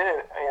 You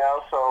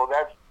know, so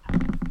that's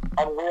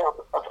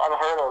unreal. That's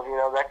unheard of. You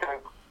know, that could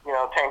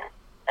tank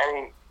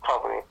any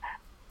company.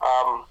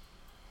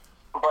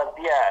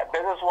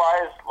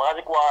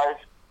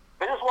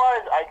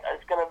 business-wise,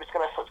 it's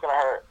gonna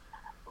hurt.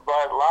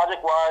 But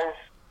logic-wise,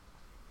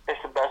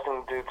 it's the best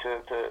thing to do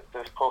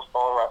to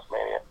postpone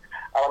WrestleMania.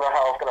 I don't know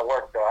how it's gonna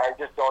work though. I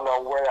just don't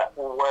know where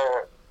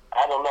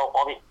I don't know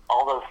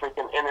all the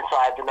freaking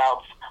insides and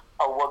outs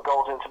of what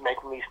goes into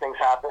making these things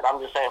happen. I'm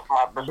just saying from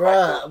my perspective.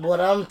 Bruh,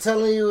 what I'm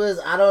telling you is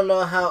I don't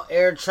know how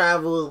air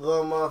travel is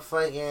gonna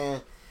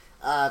motherfucking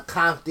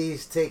comp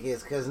these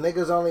tickets, because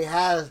niggas only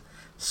has a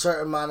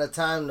certain amount of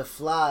time to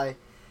fly,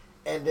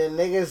 and then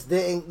niggas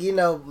didn't,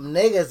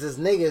 niggas is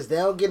niggas. They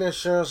don't get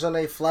insurance on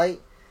their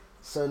flight.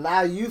 So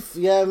now you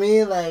know what I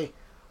mean? Like,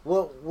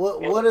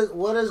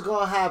 what is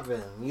gonna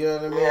happen? You know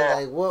what I mean? Yeah.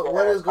 Like,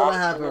 what is gonna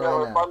happen right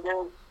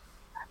now?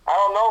 I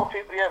don't know if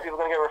people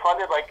gonna get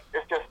refunded. Like,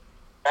 it's just a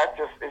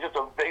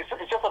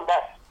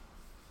mess.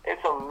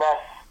 It's a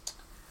mess.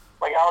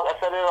 Like I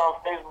said it on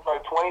Facebook.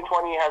 Like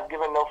 2020 has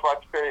given no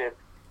fucks, period.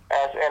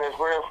 And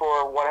we're in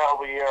for one hell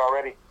of a year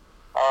already.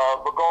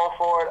 But going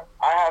forward,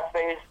 I have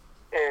faith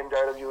in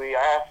WWE.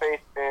 I have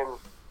faith in.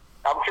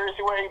 I'm curious to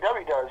see what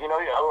AEW does. I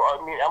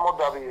mean,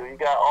 MLW. You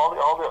got all the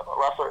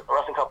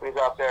wrestling companies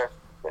out there.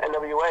 The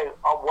NWA.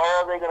 What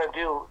are they going to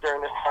do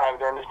during this time,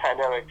 during this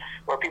pandemic,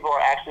 where people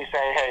are actually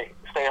saying, "Hey,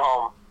 stay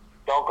home,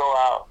 don't go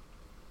out,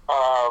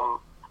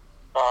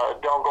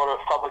 don't go to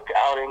public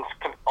outings,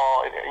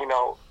 all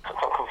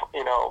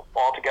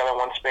all together in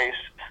one space."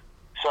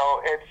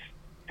 So it's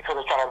because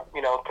they're trying to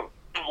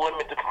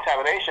limit the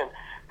contamination.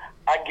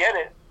 I get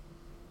it.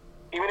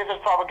 Even if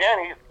it's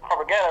propaganda,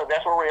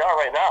 that's where we are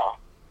right now.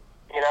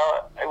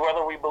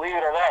 Whether we believe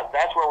it or not,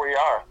 that's where we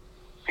are.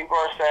 People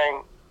are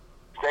saying,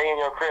 stay in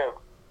your crib.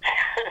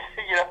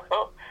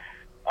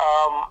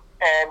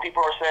 And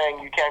people are saying,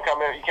 you can't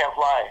come in, you can't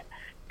fly.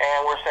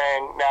 And we're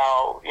saying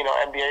now,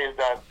 NBA is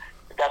done.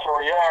 If that's where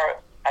we are,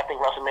 I think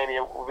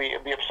WrestleMania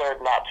it'd be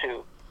absurd not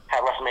to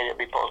have WrestleMania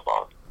be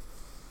postponed.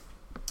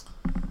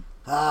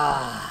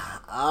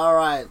 All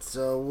right.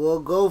 So we'll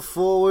go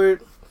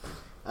forward.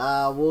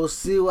 We'll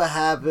see what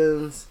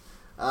happens.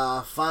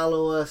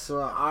 Follow us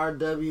on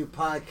RW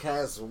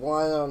Podcast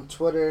 1 on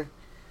Twitter.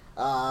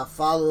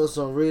 Follow us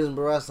on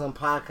Reasonable Wrestling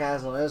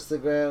Podcast on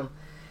Instagram.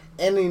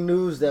 Any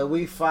news that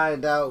we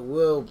find out,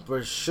 we'll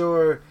for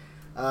sure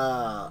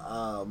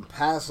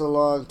pass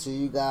along to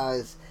you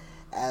guys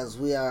as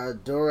we are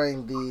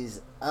during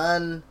these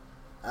Uncharted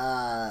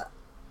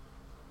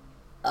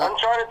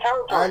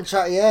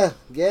Territory.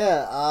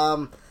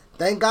 Yeah.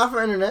 Thank God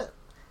for internet.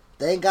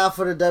 Thank God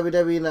for the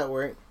WWE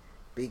Network,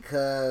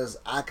 because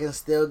I can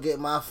still get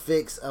my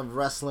fix of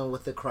wrestling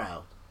with the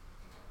crowd.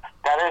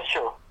 That is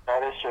true.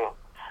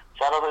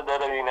 Shout out to the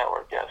WWE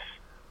Network, yes.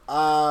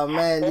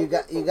 Man,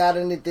 you got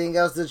anything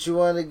else that you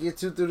want to get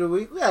to through the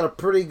week? We had a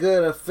pretty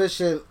good,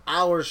 efficient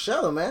hour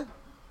show, man.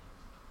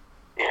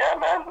 Yeah,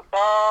 man.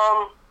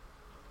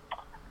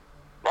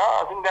 No,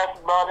 I think that's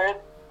about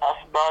it.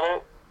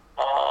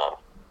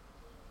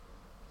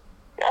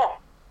 Yeah.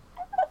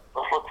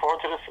 Let's look forward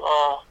to this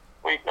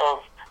week of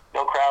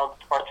No Crowd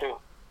Part 2.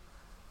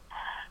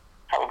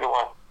 Have a good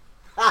one.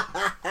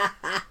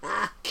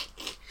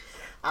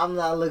 I'm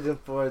not looking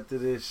forward to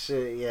this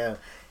shit, yeah.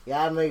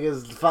 Y'all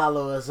niggas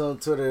follow us on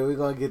Twitter. We're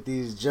going to get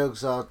these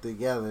jokes off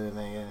together,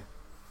 nigga.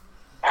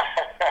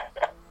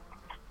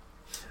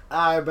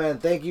 Alright, man.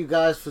 Thank you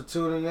guys for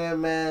tuning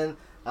in, man.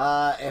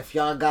 If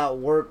y'all got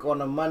work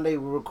on a Monday,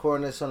 we're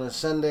recording this on a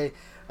Sunday.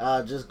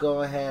 Just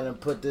go ahead and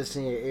put this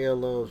in your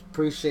earlobes.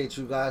 Appreciate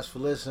you guys for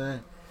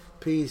listening.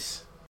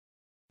 Peace.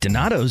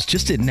 Donato's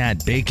just didn't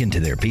add bacon to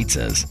their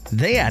pizzas.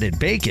 They added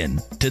bacon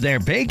to their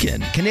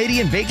bacon.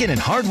 Canadian bacon and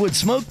hardwood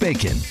smoked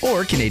bacon.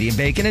 Or Canadian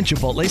bacon and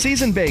Chipotle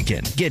seasoned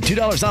bacon. Get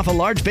 $2 off a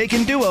large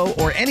bacon duo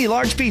or any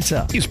large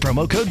pizza. Use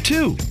promo code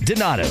 2.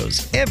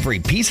 Donato's.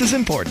 Every piece is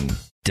important.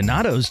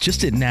 Donato's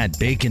just didn't add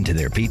bacon to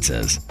their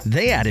pizzas.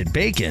 They added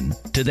bacon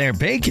to their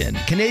bacon.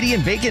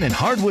 Canadian bacon and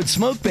hardwood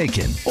smoked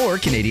bacon. Or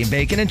Canadian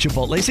bacon and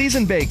Chipotle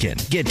seasoned bacon.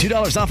 Get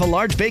 $2 off a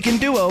large bacon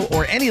duo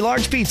or any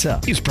large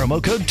pizza. Use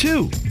promo code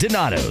 2.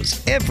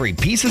 Donato's. Every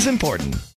piece is important.